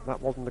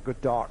 That wasn't a good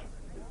dart.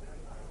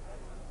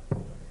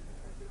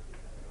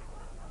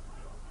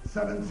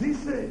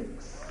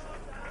 76.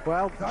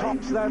 Well,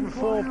 tops then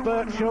for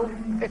Burchell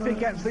if he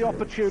gets the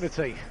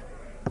opportunity.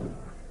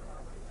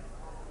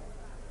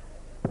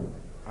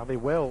 And he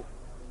will.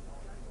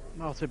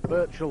 Martin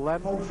Burchell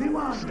then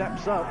 41.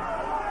 steps up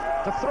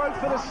to throw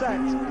for the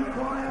set.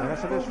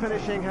 Yes, and his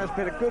finishing has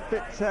been a good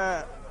bit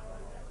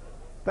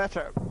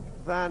better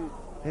than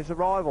his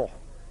arrival.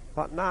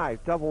 But now,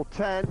 double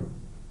 10.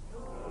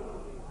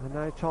 And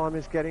now time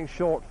is getting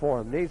short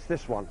for him. Needs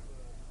this one.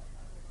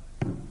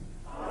 20.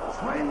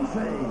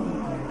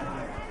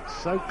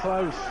 So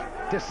close.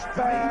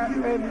 Despair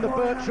in the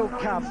Burchell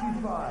camp.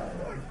 25.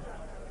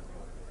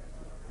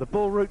 The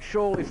bull route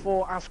surely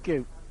for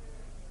Askew.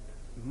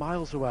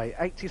 Miles away.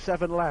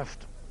 87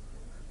 left.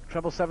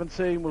 Treble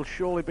 17 will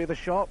surely be the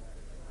shot.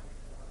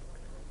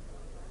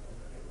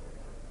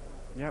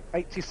 Yep,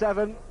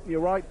 87.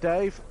 You're right,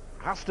 Dave.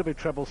 Has to be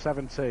treble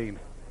 17.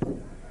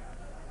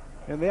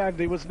 In the end,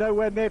 he was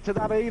nowhere near to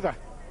that either.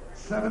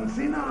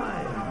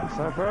 79.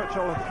 So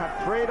Burchell has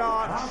had 3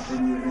 darts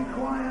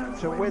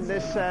to win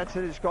this set,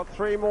 and he's got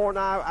 3 more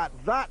now at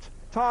that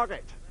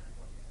target.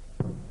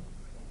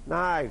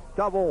 Now,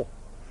 double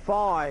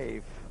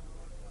 5.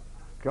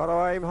 Got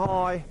to aim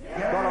high,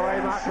 got to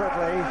aim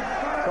accurately,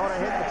 got to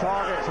hit the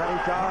targets, and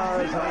he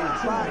does, and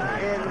he's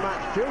back in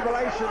match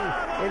jubilation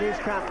in his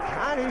camp.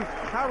 Can he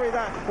carry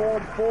that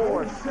form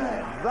forward?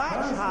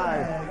 That's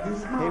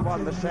how he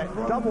won the set.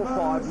 Double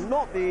 5,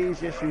 not the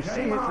easiest. You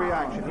see his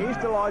reaction. He's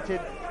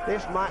delighted.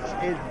 This match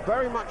is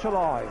very much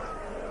alive.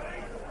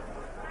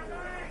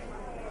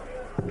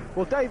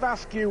 Well, Dave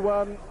Askew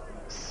won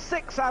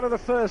 6 out of the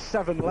first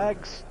 7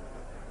 legs.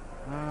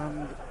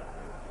 And,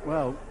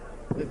 well,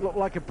 it looked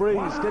like a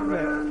breeze, didn't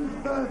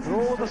it? But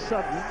all of a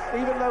sudden,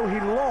 even though he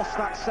lost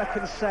that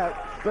second set,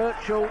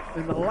 Burchell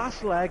in the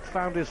last leg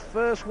found his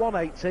first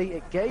 180.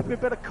 It gave him a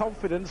bit of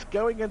confidence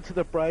going into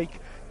the break.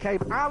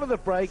 Came out of the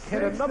break,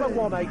 hit another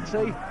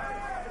 180.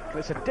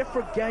 It's a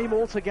different game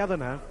altogether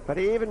now. But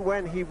even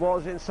when he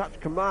was in such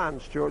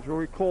command, Stuart, you'll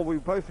recall we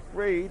both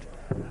agreed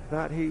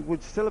that he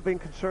would still have been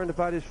concerned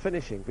about his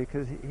finishing,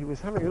 because he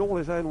was having it all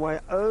his own way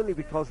only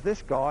because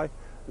this guy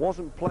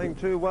wasn't playing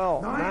too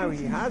well. Now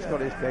he has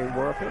got his game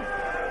working,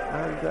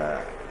 and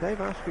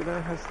Dave Askew now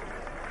has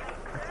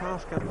a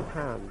task at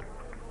hand.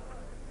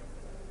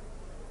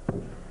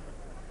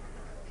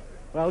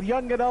 Well,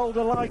 young and old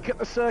alike at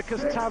the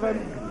Circus Tavern,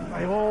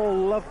 they all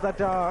love their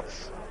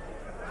darts.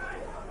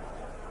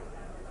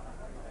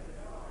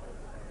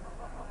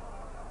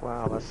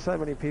 Wow, there's so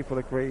many people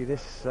agree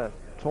this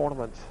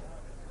tournament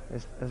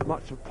is as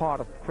much a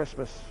part of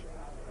Christmas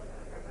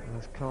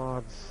as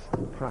cards,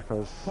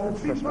 crackers, and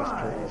Christmas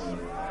trees.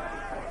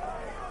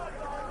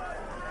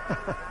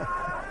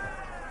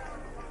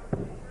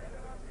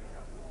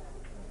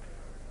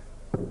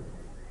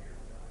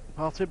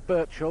 Martin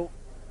Burchell,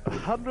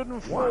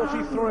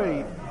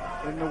 143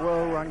 in the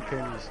world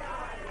rankings.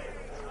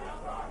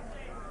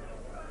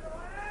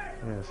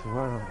 Yes,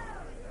 wow.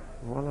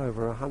 Well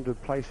over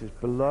 100 places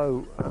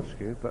below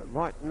Askew, but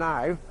right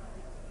now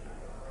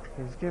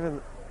he's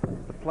given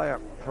the player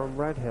from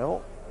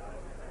Redhill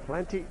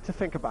plenty to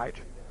think about.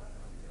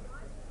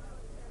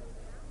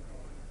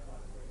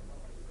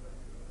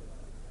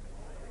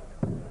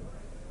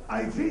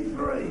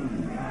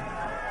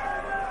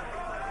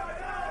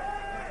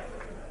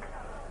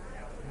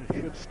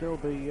 He should still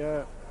be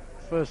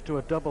first to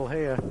a double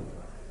here.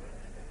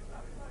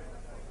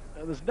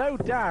 There's no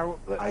doubt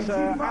that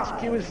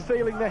Askew is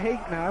feeling the heat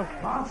now.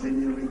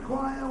 Martin, you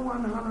require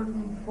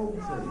 140.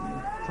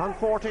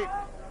 140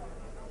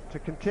 to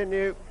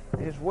continue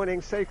his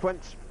winning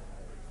sequence.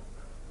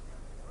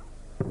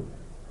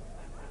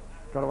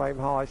 Got to aim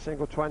high,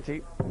 single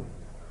 20.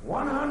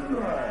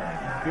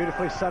 100.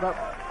 Beautifully set up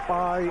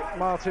by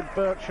Martin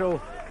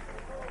Burchell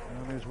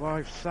and his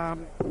wife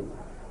Sam.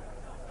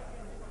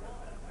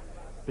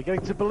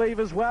 Beginning to believe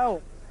as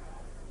well.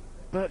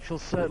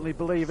 Burchell's certainly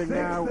believing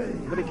 60. Now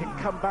that he can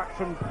come back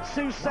from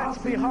 2 sets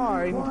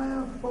behind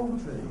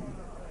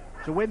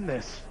to win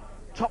this.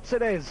 Tops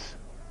it is.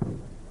 And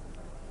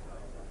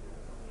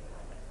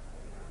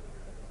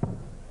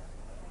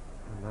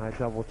now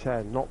double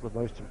 10, not the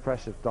most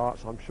impressive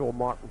darts I'm sure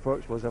Martin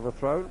Burchell has ever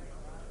thrown.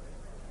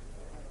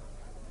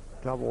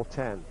 Double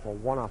 10 for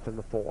 1 up in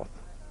the 4th.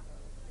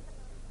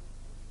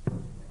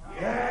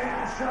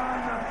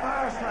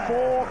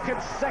 4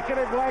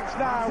 consecutive legs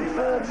now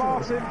for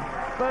Martin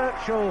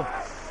Burchell.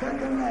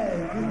 Second leg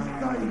is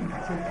Dave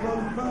to throw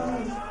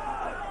first.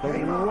 The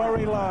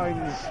worry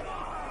lines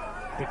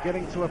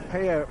beginning to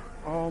appear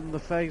on the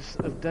face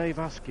of Dave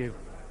Askew.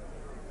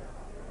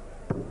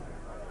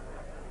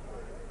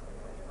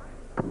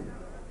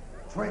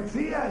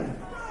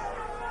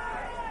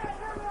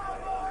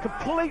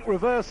 Complete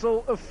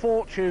reversal of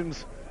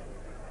fortunes.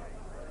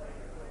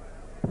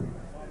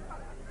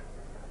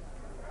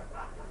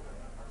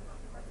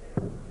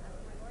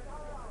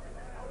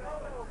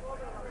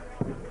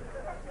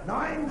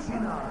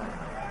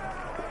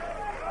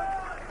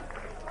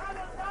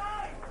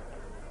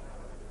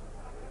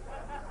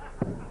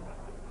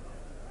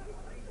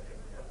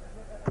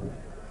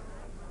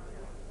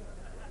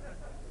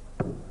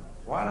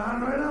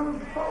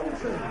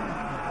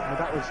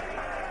 That was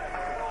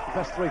the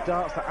best 3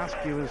 darts that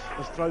Askew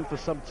has thrown for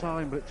some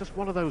time, but it's just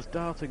one of those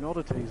darting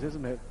oddities,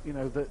 isn't it? You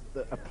know, that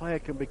a player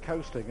can be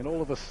coasting and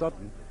all of a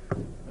sudden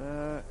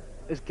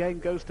his game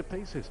goes to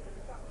pieces.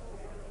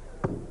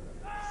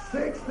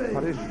 60.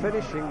 But his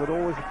finishing would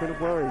always have been a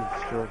worry,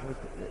 Stuart.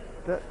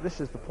 This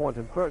is the point,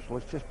 and Burchell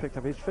has just picked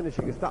up his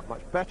finishing is that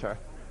much better,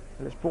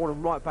 and it's brought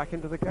him right back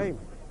into the game.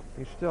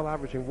 He's still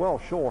averaging well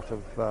short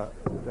of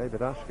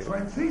David Askew.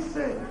 26.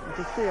 You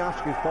can see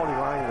Askew's body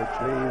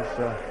language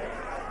leaves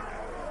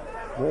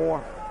more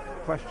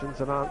questions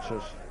than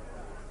answers.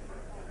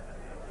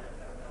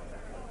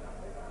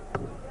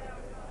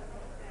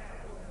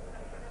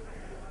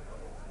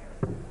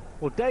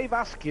 Well, Dave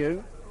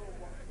Askew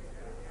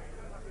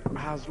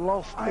has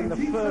lost in the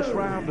first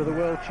round of the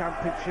World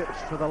Championships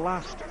for the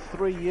last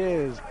 3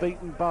 years,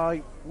 beaten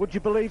by, would you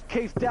believe,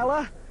 Keith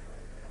Deller,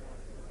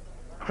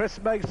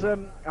 Chris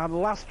Mason,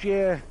 and last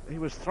year he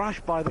was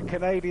thrashed by the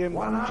Canadian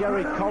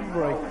Jerry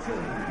Combray.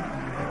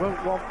 He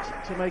won't want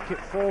to make it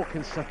 4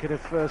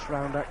 consecutive first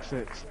round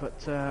exits,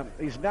 but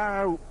he's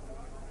now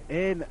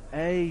in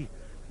a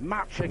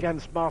match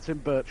against Martin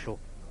Burchell.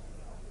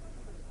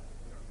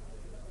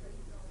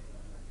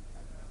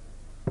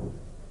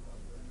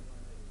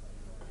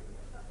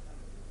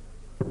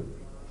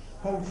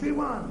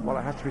 Well,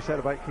 it has to be said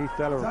about Keith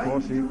Deller, of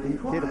course. He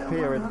did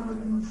appear in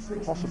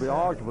possibly,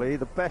 arguably,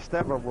 the best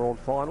ever world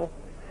final.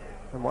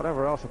 And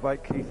whatever else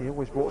about Keith, he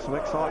always brought some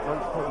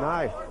excitement. But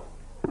now,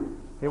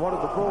 he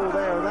wanted the ball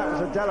there, and that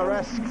was a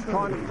Deller-esque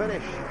kind of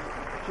finish.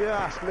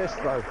 Just missed,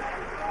 though.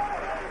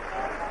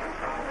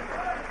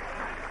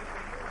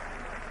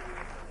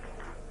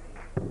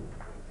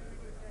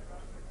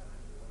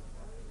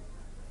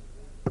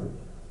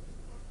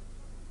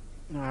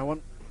 Now, I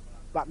want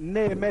that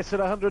near miss at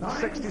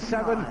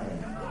 167.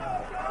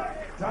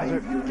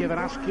 Hasn't given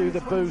Askew the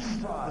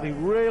boost that he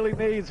really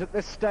needs at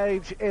this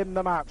stage in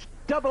the match.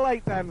 Double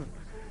 8 then.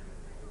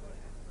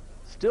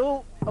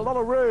 Still a lot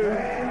of room.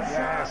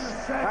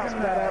 Yes, that's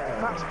better,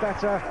 that's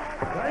better.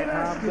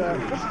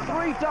 And just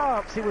 3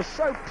 darts, he was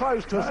so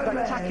close to a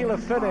spectacular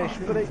finish,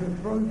 but it's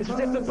as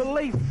if the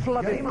belief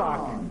flooded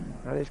back.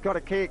 And he's got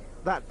to keep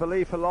that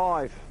belief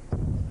alive.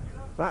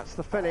 That's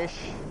the finish.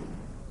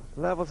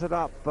 Levels it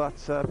up, but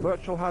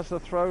Burchell has the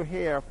throw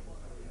here.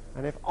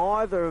 And if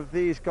either of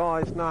these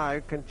guys now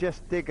can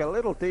just dig a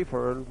little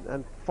deeper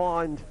and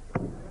find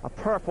a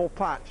purple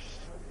patch,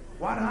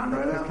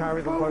 it could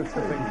carry them both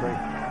to victory.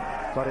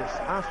 But it's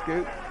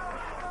Askew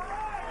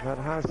that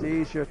has the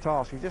easier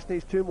task. He just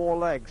needs 2 more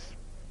legs.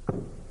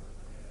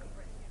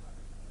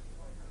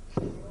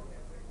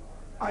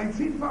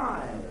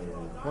 85.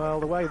 Well,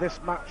 the way this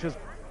match has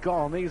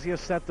gone, easier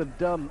said than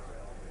done.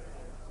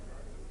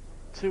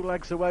 2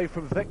 legs away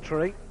from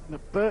victory.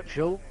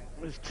 Burchell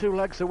is 2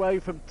 legs away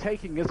from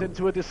taking us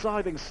into a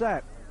deciding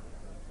set.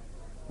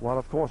 Well,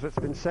 of course, it's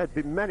been said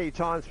many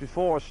times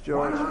before,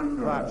 Stuart,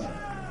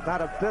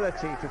 that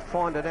ability to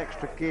find an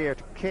extra gear,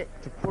 to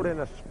kick, to put in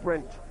a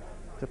sprint,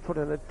 to put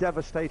in a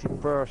devastating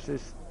burst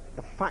is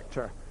the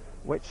factor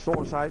which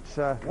sorts out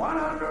the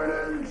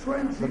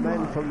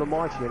men from the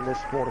mighty in this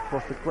sport. Of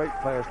course, the great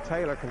players,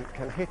 Taylor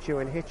can hit you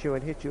and hit you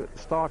and hit you at the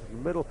start, at the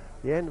middle,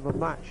 the end of a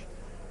match.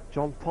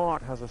 John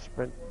Part has a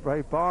sprint.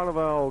 Ray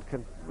Barneveld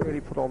can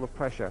really put on the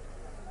pressure.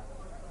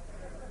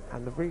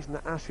 And the reason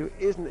that Askew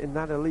isn't in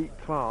that elite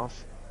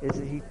class is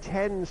that he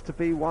tends to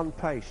be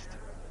one-paced.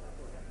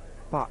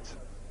 But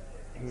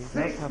he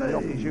does have the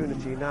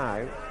opportunity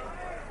now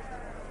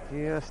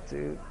just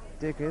to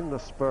dig in the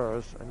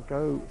spurs and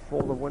go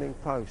for the winning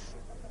post.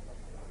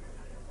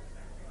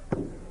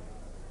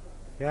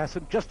 Yes,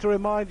 and just to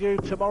remind you,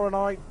 tomorrow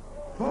night,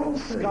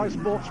 Sky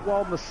Sports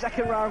 1, the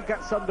second round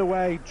gets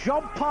underway.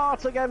 John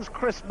Part against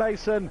Chris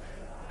Mason,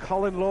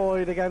 Colin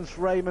Lloyd against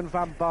Raymond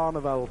van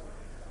Barneveld.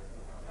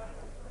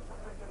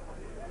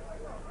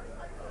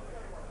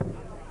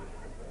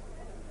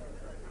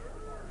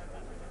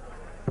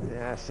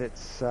 Yes,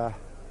 it's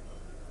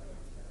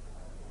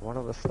one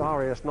of the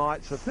starriest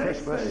nights of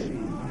Christmas,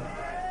 and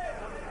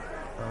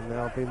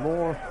there'll be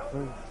more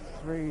than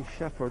 3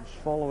 shepherds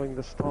following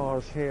the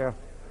stars here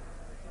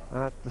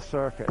at the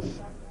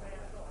circus.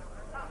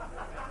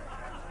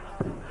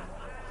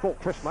 Thought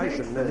Chris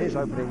Mason in his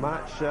opening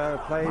match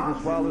played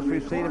as well as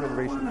we've seen him in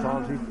recent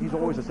times. He's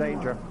always a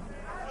danger.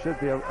 Should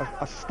be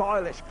a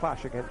stylish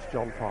clash against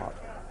John Part.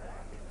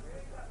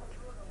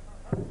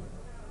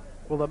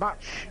 Well, the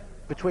match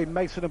between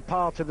Mason and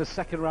Part in the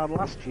second round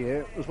last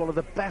year was one of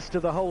the best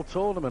of the whole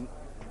tournament.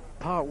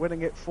 Part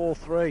winning it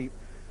 4-3.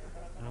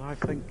 And I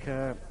think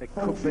it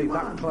could be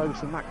that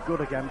close and that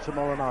good again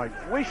tomorrow night.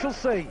 We shall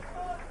see.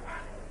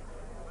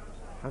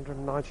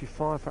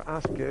 195 for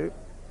Askew.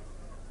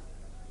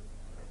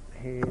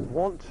 He'd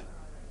want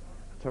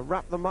to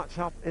wrap the match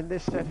up in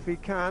this set if he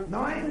can.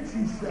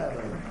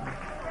 97.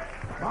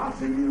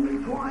 Passing you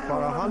require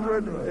But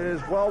 100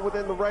 is well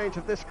within the range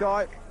of this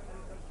guy.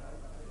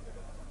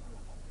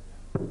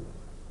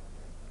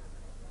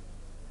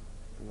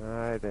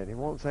 No, then he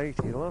wants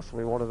 80. The last time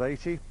he wanted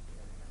 80,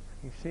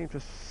 he seemed to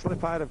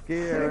slip out of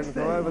gear and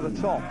go over the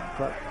top,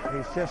 but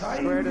he's just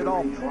squared it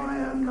off.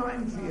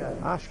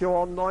 Askew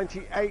on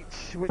 98.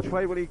 Which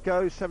way will he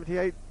go?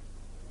 78.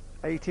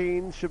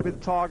 18 should be the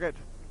target.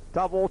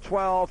 Double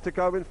 12 to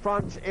go in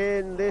front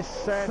in this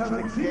set.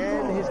 And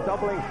again, his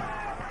doubling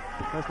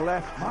has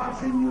left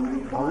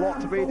a lot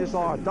to be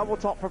desired. Double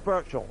top for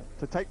Burchell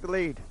to take the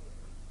lead.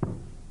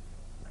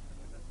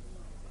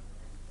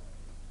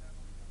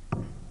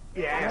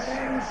 Yes,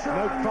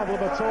 no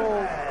problem at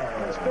all.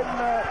 It's been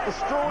the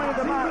story of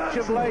the match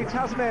of late,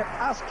 hasn't it?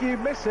 Askew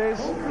misses,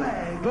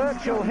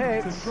 Burchell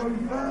hits.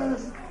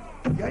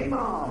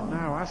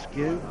 Now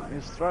Askew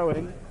is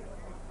throwing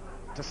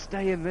to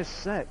stay in this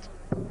set.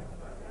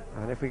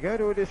 And if we go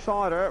to a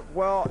decider,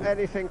 well,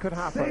 anything could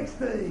happen.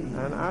 60.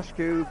 And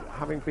Askew,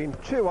 having been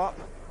 2 up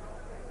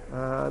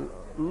and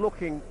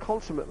looking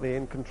consummately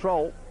in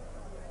control,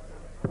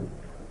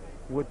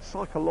 would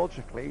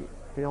psychologically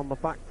be on the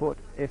back foot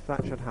if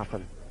that should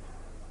happen.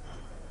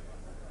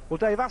 Well,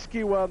 Dave,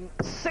 Askew won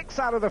 6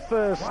 out of the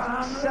first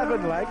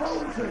 7 legs.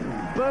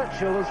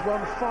 Burchell has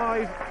won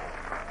 5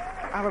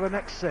 out of the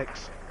next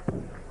 6.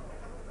 And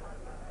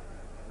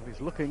he's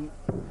looking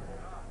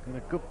in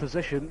a good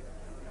position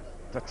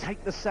to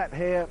take the set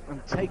here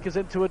and take us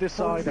into a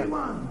decider.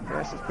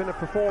 Yes, it's been a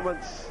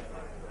performance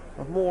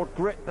of more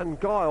grit and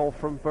guile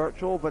from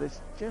Burchell, but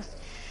it's just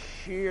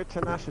sheer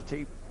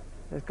tenacity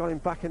has got him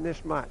back in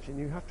this match, and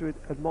you have to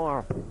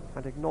admire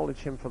and acknowledge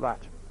him for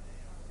that.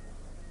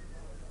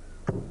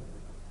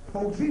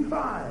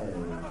 45.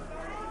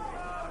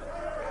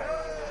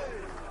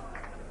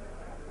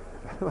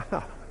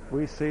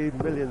 We see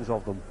millions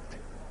of them.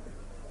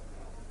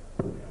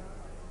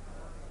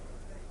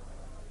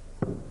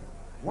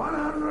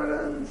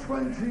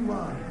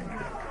 121.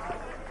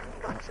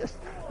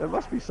 There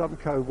must be some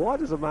code. Why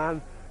does a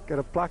man get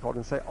a placard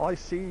and say, "I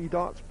see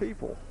darts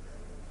people"?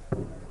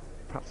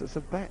 Perhaps it's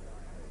a bet.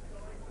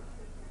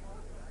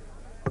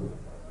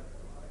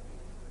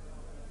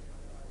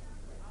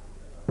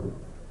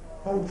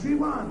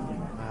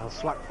 Well,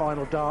 slack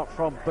final dart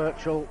from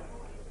Burchell.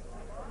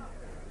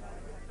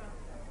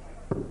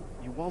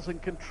 He was in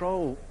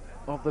control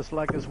of this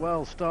leg as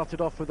well.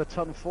 Started off with a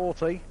ton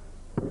 40.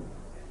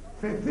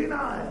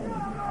 59.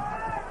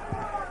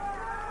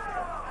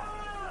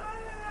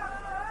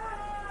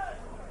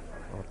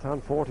 Well, turn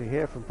 40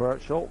 here from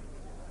Burchell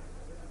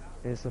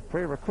is a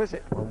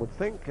prerequisite, one would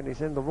think, and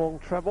he's in the wrong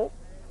treble.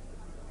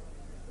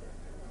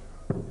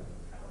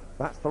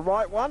 That's the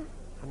right one.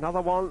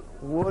 Another one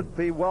would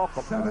be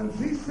welcome.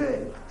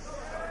 76.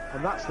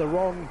 And that's the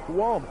wrong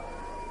one.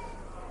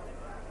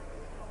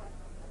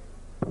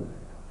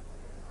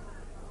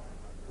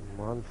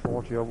 $140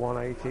 or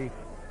 $180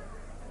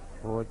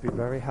 would be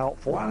very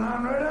helpful.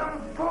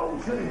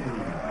 140.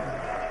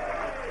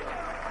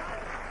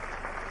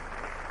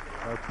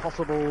 A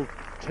possible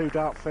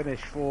two-dart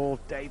finish for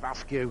Dave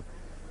Askew.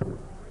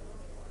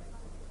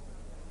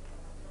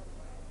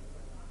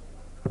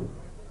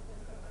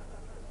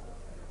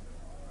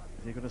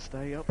 Is he going to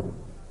stay up?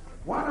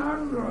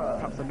 100.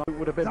 Perhaps the note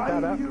would have been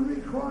better.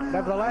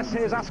 Nevertheless,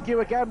 here's Askew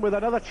again with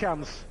another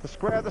chance. To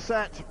square the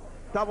set.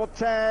 Double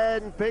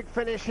 10. Big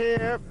finish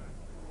here.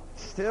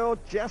 Still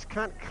just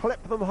can't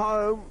clip them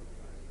home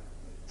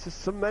to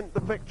cement the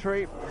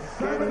victory.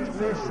 Again,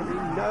 miss, and he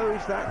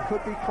knows that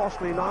could be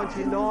costly.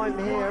 99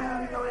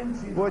 here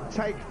would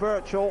take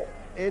Burchell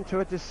into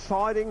a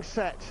deciding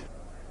set.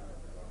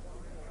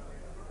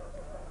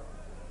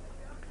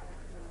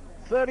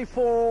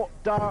 34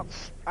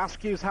 darts.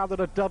 Askew's had at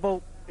a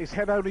double. He's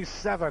hit only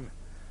 7.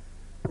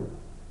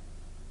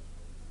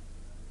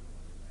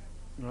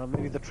 Well,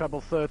 nearly the treble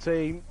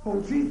 13.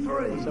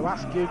 43. So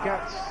Askew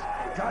gets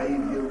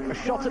a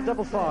shot at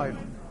double 5.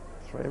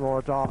 3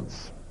 more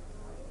darts.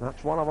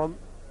 That's one of them.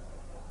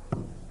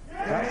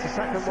 That's the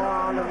second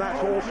one, and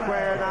that's all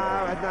square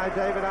now. And now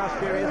David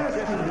Askew is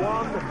just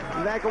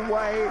one leg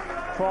away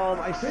from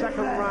a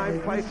second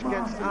round place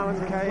against Alan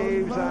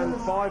Caves and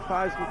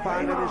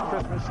 £5,000 in his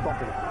Christmas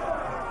stocking.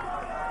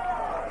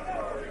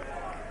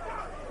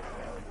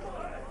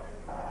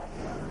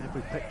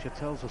 Every picture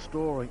tells a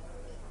story.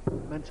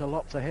 Meant a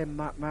lot to him,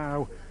 that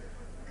now.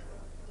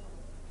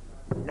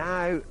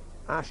 Now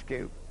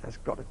Askew has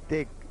got to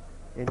dig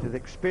into the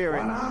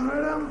experience and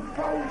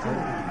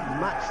 140.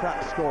 match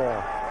that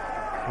score.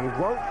 He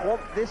won't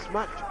want this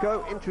match to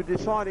go into a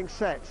deciding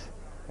set,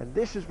 and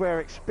this is where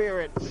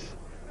experience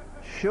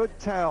should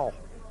tell.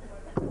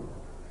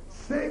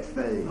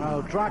 60.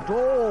 Well, dragged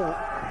all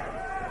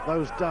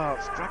those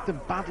darts, dragged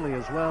them badly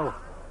as well.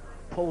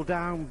 Pulled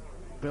down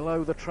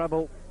below the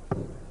treble.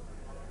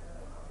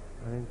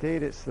 And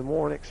indeed, it's the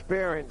more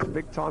inexperienced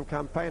big-time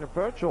campaigner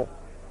Burchell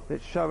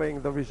that's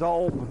showing the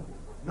resolve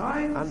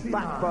 99. and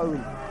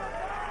backbone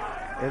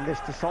in this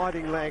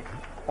deciding leg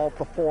of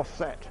the fourth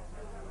set.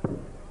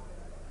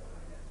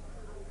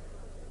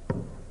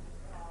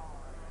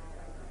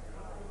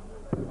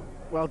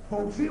 Well,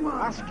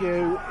 41.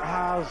 Askew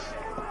has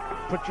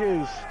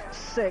produced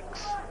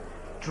 6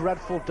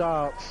 dreadful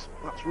darts.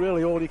 That's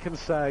really all you can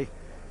say.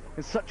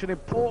 It's such an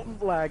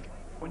important leg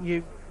when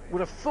you would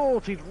have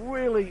thought he'd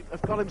really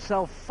have got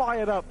himself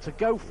fired up to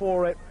go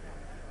for it,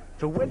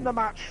 to win the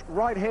match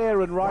right here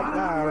and right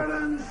now.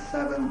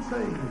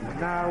 117.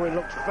 Now it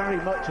looks very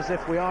much as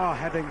if we are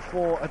heading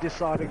for a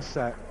deciding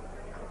set.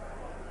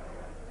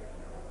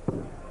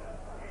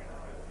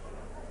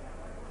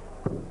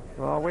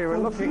 Well, we were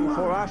looking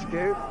for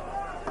Askew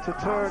to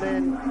turn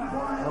in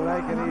a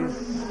leg, and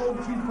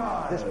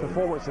this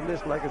performance in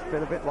this leg has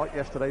been a bit like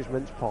yesterday's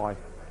mince pie,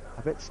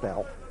 a bit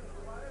stale.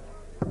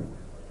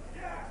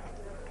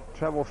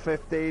 Treble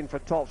 15 for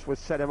tops would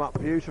set him up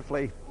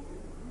beautifully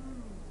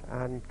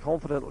and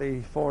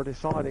confidently for a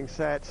deciding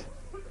set.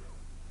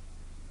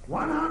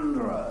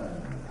 100.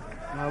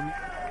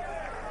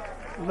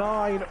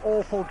 9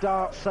 awful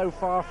darts so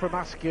far from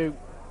Askew.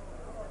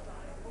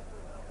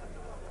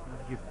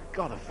 You've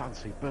got to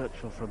fancy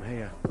Burchell from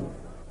here.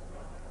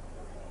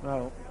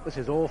 Well, this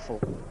is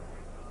awful.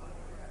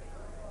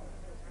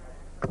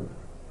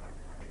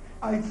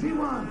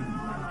 81.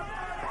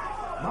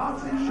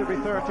 Martin. Should be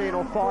 13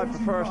 or 5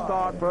 for first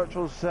start.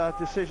 Burchell's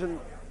decision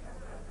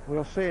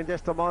we'll see in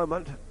just a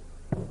moment.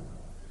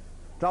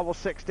 Double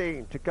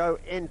 16 to go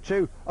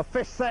into a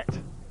 5th set.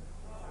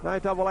 Now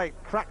double 8,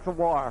 crack the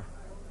wire.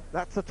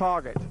 That's the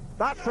target.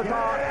 That's the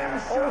dart,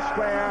 all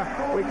square.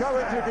 We go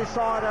into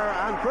decider,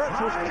 and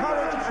Burchell's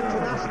courage and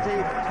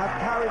tenacity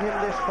have carried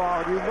him this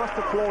far, and you must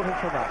applaud him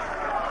for that.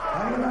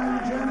 Ladies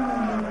and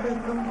gentlemen, the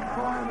 5th and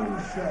final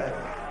set.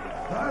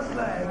 First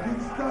leg,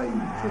 it's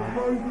Dave to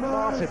throw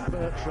Martin first.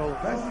 Burchell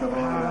Best of all,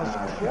 has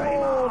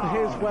clawed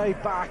his way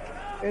back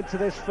into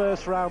this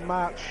first round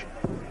match,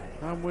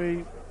 and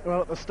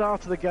well, at the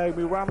start of the game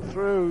we ran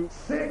through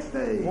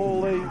 60.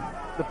 all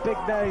the big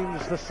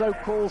names, the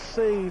so-called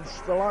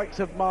seeds, the likes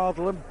of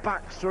Mardle and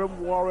Baxter and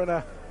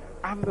Warrener,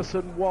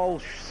 Anderson,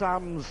 Walsh,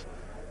 Sams.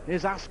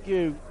 Is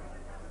Askew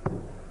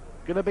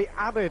going to be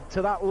added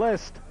to that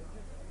list?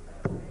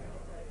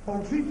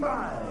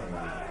 45.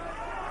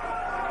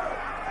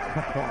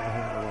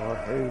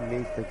 Who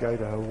needs to go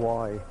to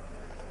Hawaii?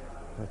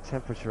 The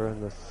temperature in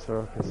the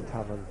Circus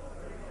Tavern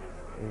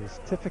is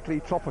typically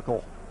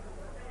tropical.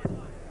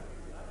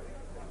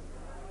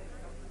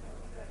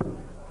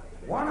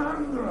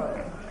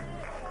 100.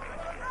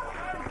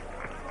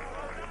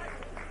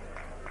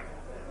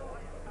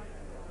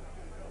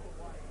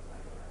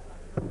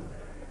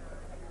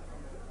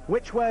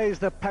 Which way is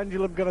the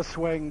pendulum going to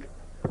swing?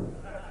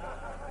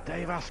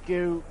 Dave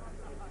Askew,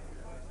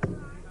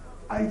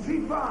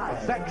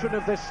 85. a veteran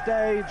of this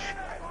stage,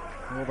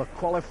 or the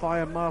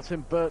qualifier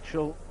Martin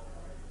Burchell,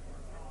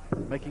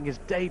 making his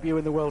debut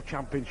in the World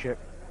Championship.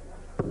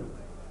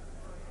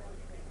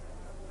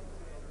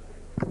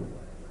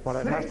 Well,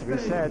 it has to be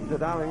said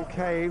that Alan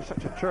Cave,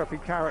 such a chirpy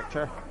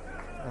character,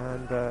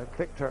 and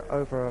victor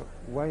over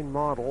Wayne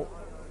Mardle,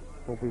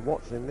 will be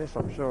watching this.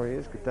 I'm sure he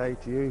is. Good day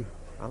to you,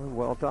 Alan.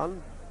 Well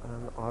done.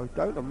 And I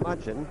don't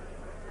imagine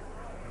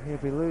he'll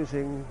be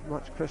losing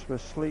much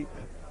Christmas sleep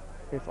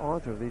if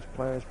either of these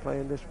players play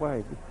in this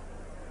way.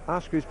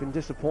 Askew's been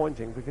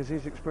disappointing because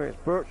his experience.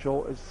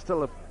 Burchell is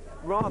still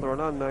rather an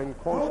unknown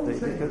quantity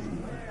because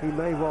he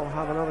may well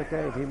have another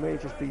game. He may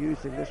just be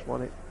using this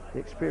one. The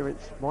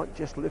experience might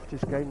just lift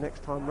his game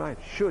next time round,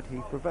 should he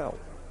prevail.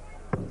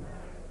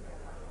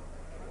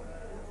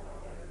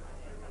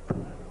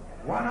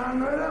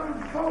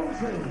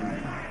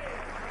 140.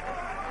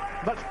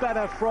 Much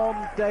better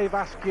from Dave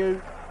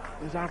Askew.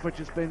 His average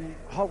has been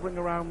hovering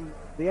around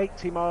the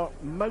 80 mark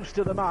most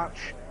of the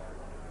match.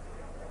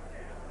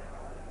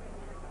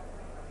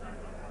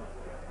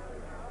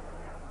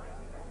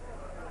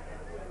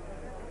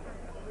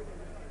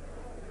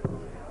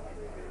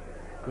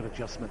 Good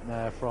adjustment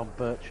there from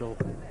Burchell.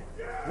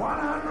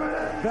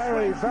 100.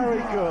 Very,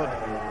 very good.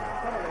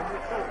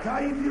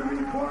 Dave, you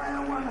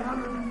require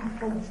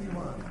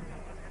 141.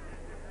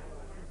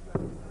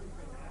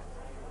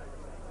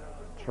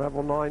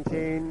 Treble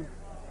 19,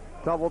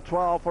 double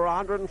 12 for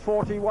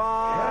 141,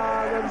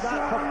 and that's the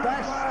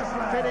best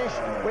finish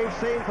we've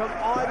seen from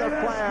either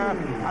player,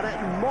 and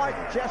it might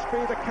just be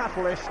the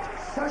catalyst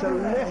to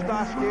lift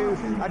Askew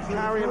and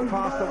carry him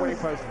past the winning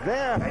post.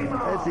 There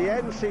is the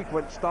end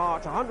sequence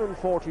start,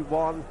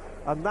 141,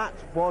 and that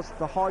was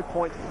the high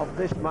point of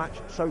this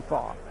match so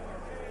far.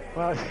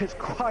 Well, it's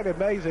quite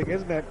amazing,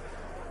 isn't it,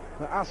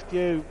 that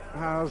Askew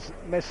has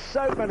missed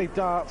so many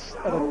darts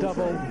at a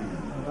double,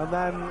 and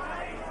then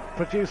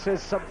produces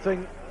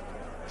something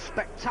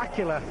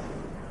spectacular.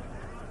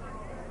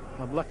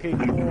 Unlucky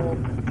for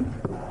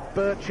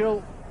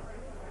Burchell.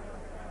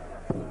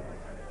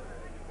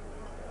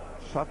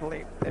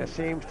 Suddenly there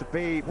seems to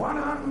be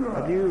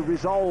a new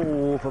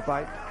resolve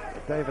about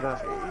David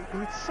Askew.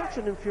 He's such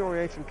an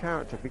infuriating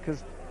character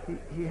because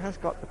he has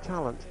got the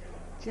talent,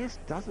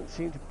 just doesn't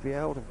seem to be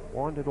able to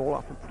wind it all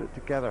up and put it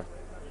together.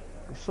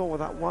 We saw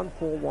with that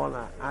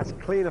 1-4-1 as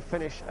clean a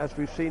finish as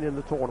we've seen in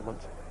the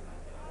tournament.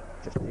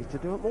 Just needs to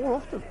do it more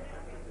often.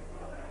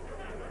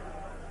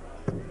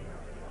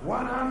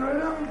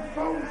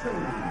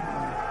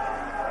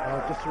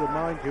 140. Just to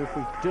remind you, if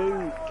we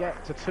do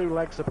get to 2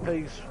 legs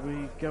apiece,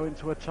 we go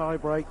into a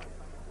tie-break,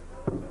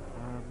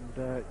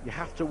 and you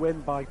have to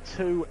win by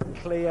 2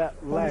 clear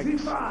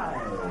legs. 45.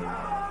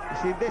 You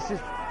see, this is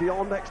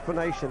beyond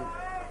explanation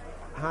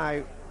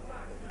how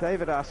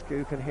David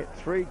Askew can hit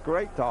 3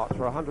 great darts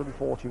for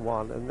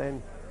 141 and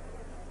then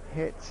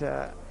hit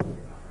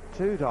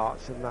 2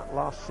 darts in that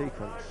last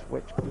sequence,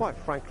 which, quite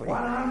frankly,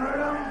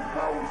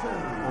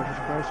 140. are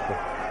disgraceful.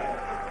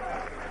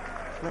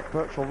 Let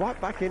Burchell right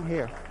back in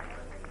here.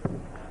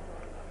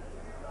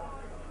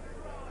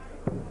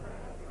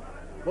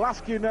 Well,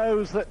 Askew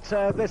knows that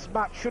this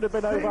match should have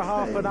been over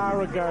half an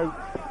hour ago.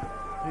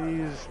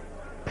 He's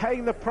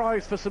paying the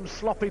price for some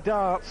sloppy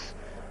darts.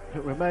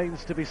 It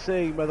remains to be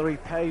seen whether he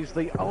pays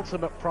the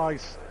ultimate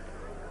price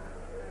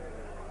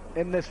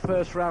in this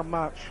first round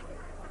match.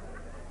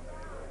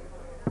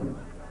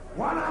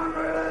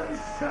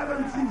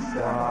 177.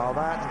 Well,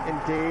 that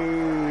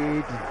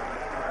indeed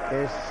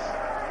is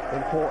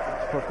important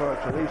for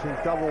Burchell, using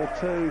double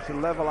 2 to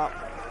level up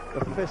the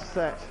 5th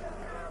set.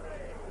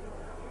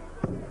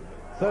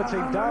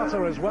 13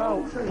 darter as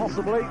well,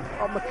 possibly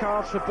on the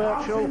cards for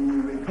Burchell.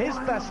 His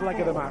best leg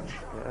of the match.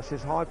 Yes,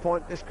 his high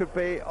point. This could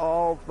be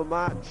of the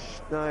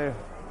match now.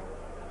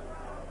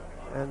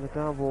 And the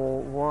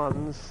double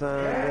ones,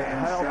 and it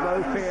held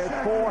no fears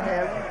for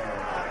him.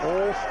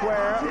 All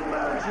square.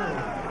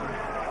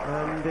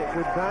 And it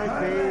would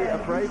now be a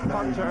brave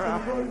punter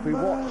after we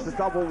watch the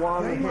double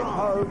one hit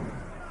home,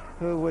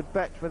 who would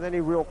bet with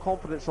any real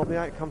confidence on the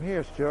outcome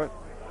here, Stuart.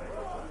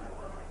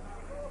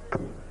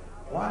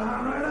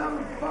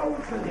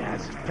 140.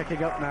 Yes, it's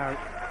picking up now.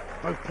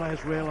 Both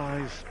players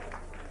realise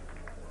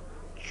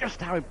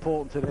just how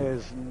important it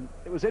is. And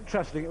it was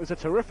interesting, it was a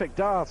terrific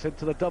dart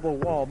into the double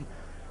one.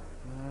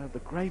 The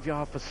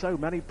graveyard for so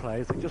many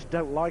players, they just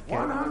don't like it.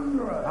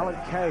 100. Alan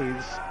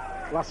Caves,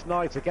 last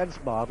night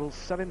against Mardle,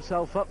 set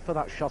himself up for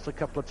that shot a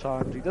couple of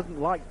times. He doesn't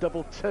like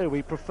double 2,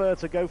 he preferred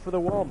to go for the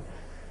 1.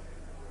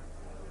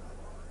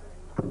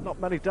 Not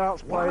many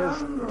darts players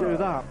do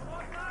that.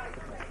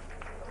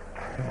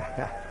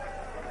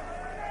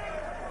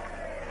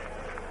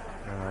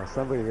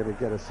 Somebody going to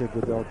get a Sid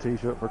Liddell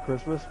t-shirt for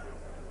Christmas.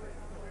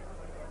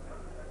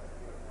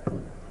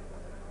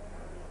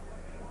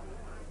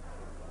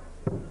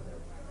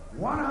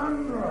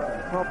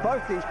 Well,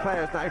 both these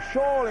players now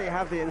surely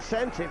have the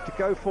incentive to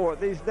go for it.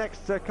 These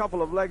next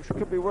couple of legs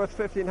could be worth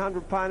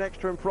 £1,500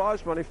 extra in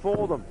prize money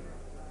for them.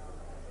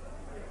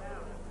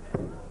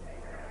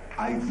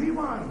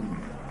 81.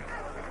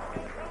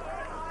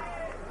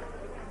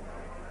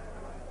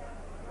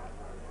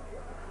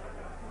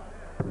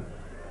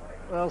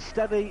 Well,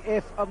 steady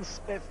if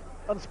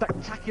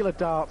unspectacular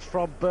darts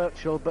from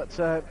Burchell, but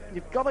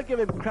you've got to give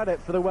him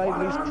credit for the way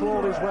he's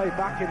clawed his way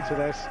back into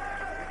this.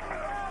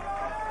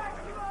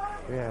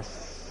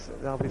 Yes,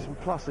 there'll be some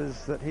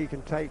pluses that he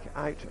can take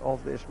out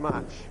of this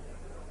match.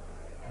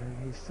 And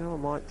he still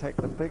might take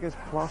the biggest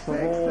plus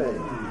of all.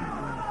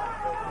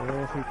 And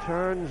if he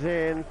turns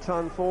in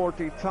ton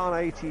 40, ton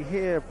 80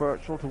 here,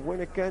 Burchell, to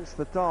win against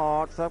the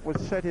darts, that would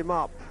set him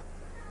up.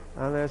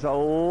 And there's a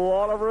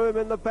lot of room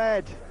in the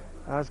bed,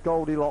 as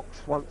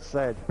Goldilocks once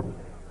said.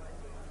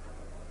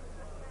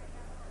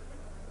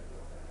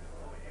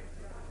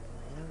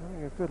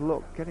 Having a good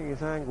look, getting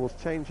his angles,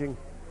 changing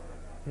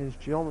his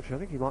geometry. I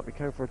think he might be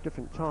going for a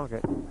different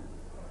target.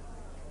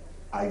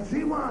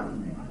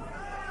 81.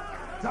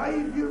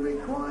 Dave, you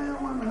require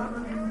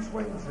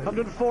 120.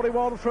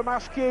 141 from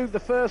Askew,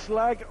 the first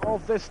leg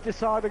of this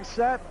deciding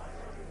set.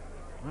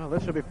 Well,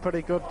 this would be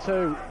pretty good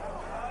too.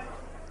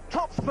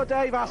 Tops for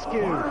Dave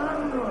Askew.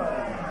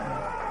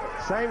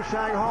 100. Same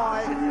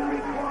Shanghai. You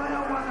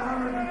require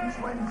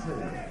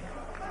 120.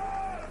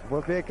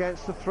 Will be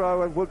against the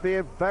throw and would be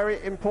a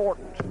very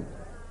important.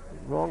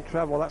 Wrong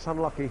treble, that's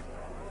unlucky.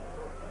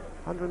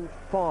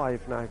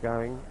 105 now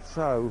going.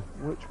 So,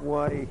 which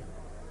way?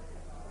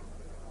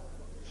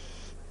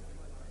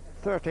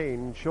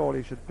 13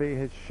 surely should be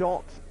his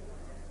shot.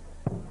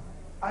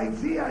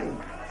 88.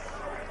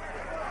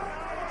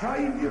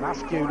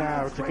 Askew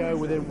now to go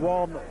within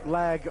one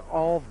leg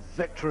of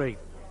victory.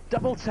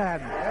 Double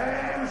 10. Well,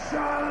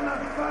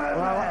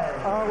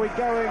 are we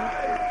going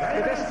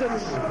the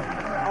distance?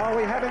 Are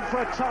we heading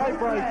for a tie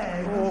break,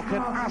 or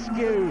can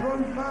Askew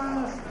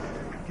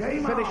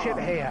finish it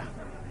here?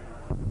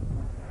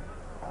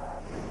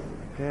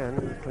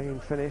 Again, clean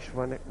finish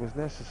when it was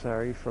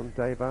necessary from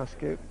Dave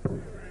Askew.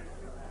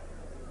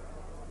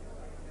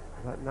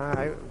 But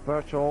now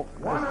Burchell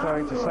is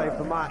trying to save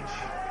the match.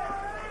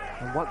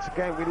 And once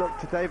again we look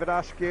to David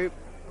Askew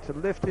to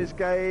lift his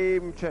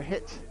game, to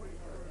hit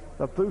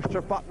the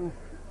booster button,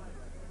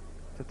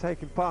 to take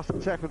him past the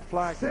checkered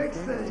flag. Again,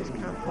 he just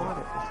can't find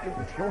it. It's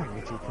an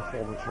infuriating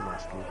performance from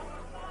Askew.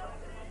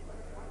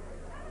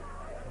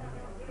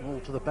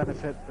 All to the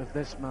benefit of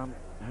this man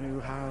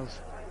who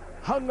has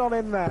hung on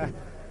in there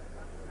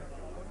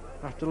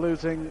after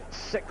losing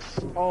 6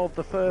 of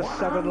the first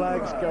 7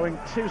 legs, going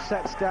 2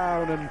 sets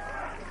down and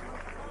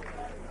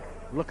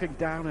looking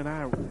down and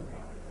out,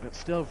 but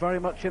still very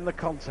much in the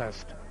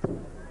contest.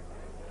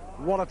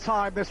 What a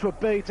time this would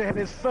be to hit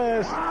his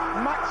first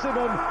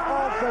maximum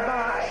of the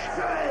match.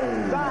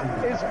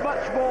 That is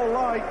much more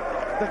like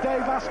the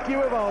Dave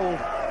Askew of old.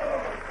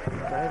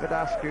 David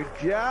Askew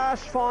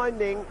just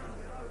finding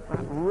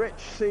that rich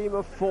seam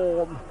of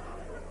form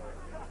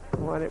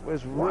when it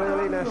was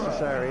really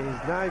necessary.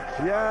 He's now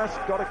just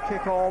got to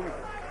kick on.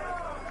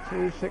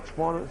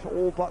 2-6-1, it's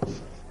all but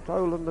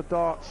stolen the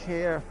darts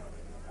here.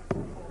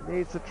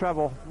 Needs the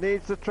treble,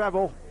 needs the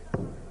treble.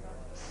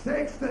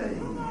 60.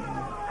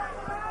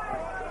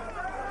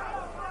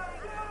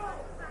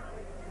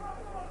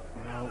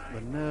 Well,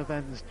 the nerve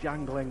ends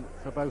jangling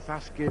for both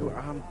Askew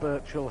and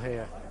Burchell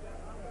here.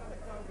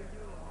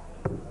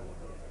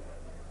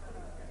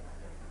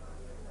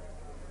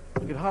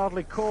 You could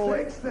hardly call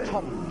it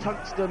top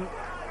tungsten,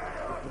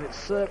 but it's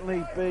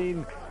certainly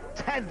been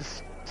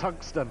tense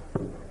tungsten.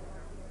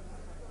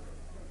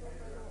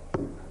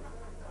 And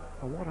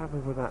what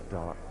happened with that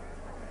dart?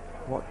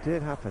 What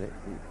did happen? It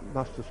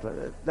must have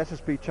slipped. Let us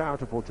be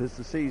charitable. 'Tis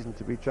the season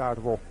to be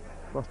charitable.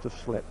 Must have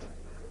slipped.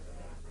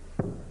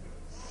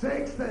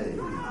 60.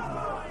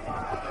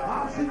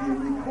 Martin,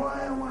 you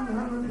require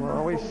 100.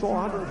 Well, we saw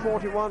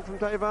 141 from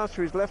Dave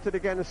Askew. He's left it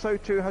again, and so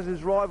too has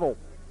his rival.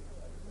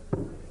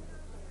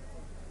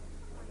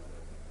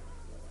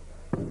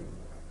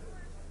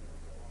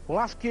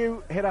 Well,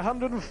 Askew hit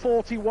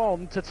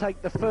 141 to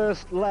take the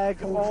first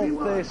leg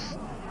of this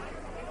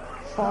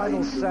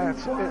final set.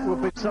 It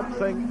would be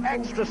something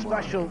extra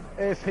special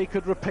if he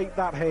could repeat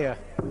that here.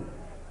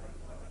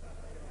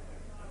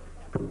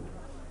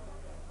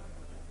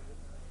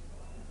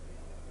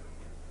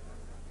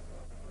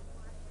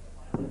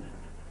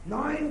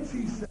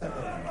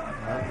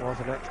 That was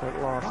an excellent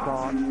last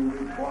start,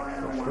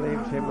 which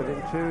leaves him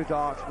within 2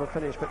 darts of a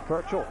finish, but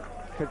Burchell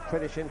could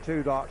finish in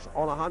 2 darts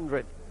on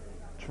 100.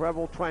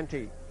 Treble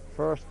 20,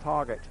 first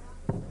target.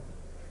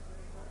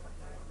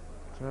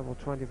 Treble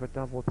 20 for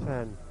double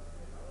 10.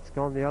 It's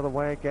gone the other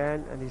way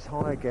again, and he's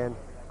high again.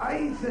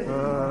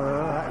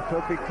 That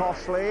could be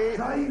costly,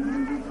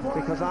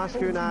 because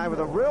Askew now with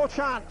a real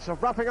chance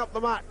of wrapping up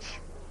the match.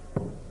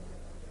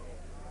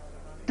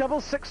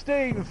 Double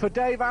 16 for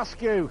Dave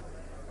Askew.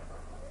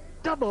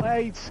 Double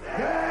 8.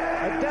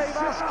 And Dave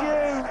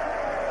Askew,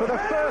 for the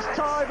first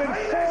time in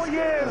 4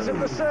 years at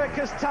the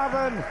Circus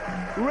Tavern,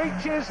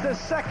 reaches the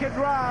second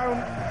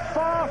round,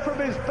 far from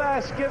his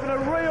best, given a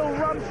real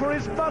run for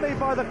his money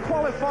by the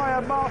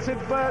qualifier Martin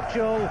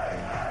Burchell.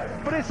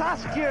 But it's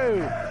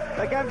Askew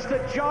against the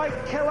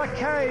Giant Killer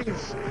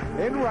Caves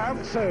in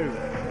round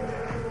 2.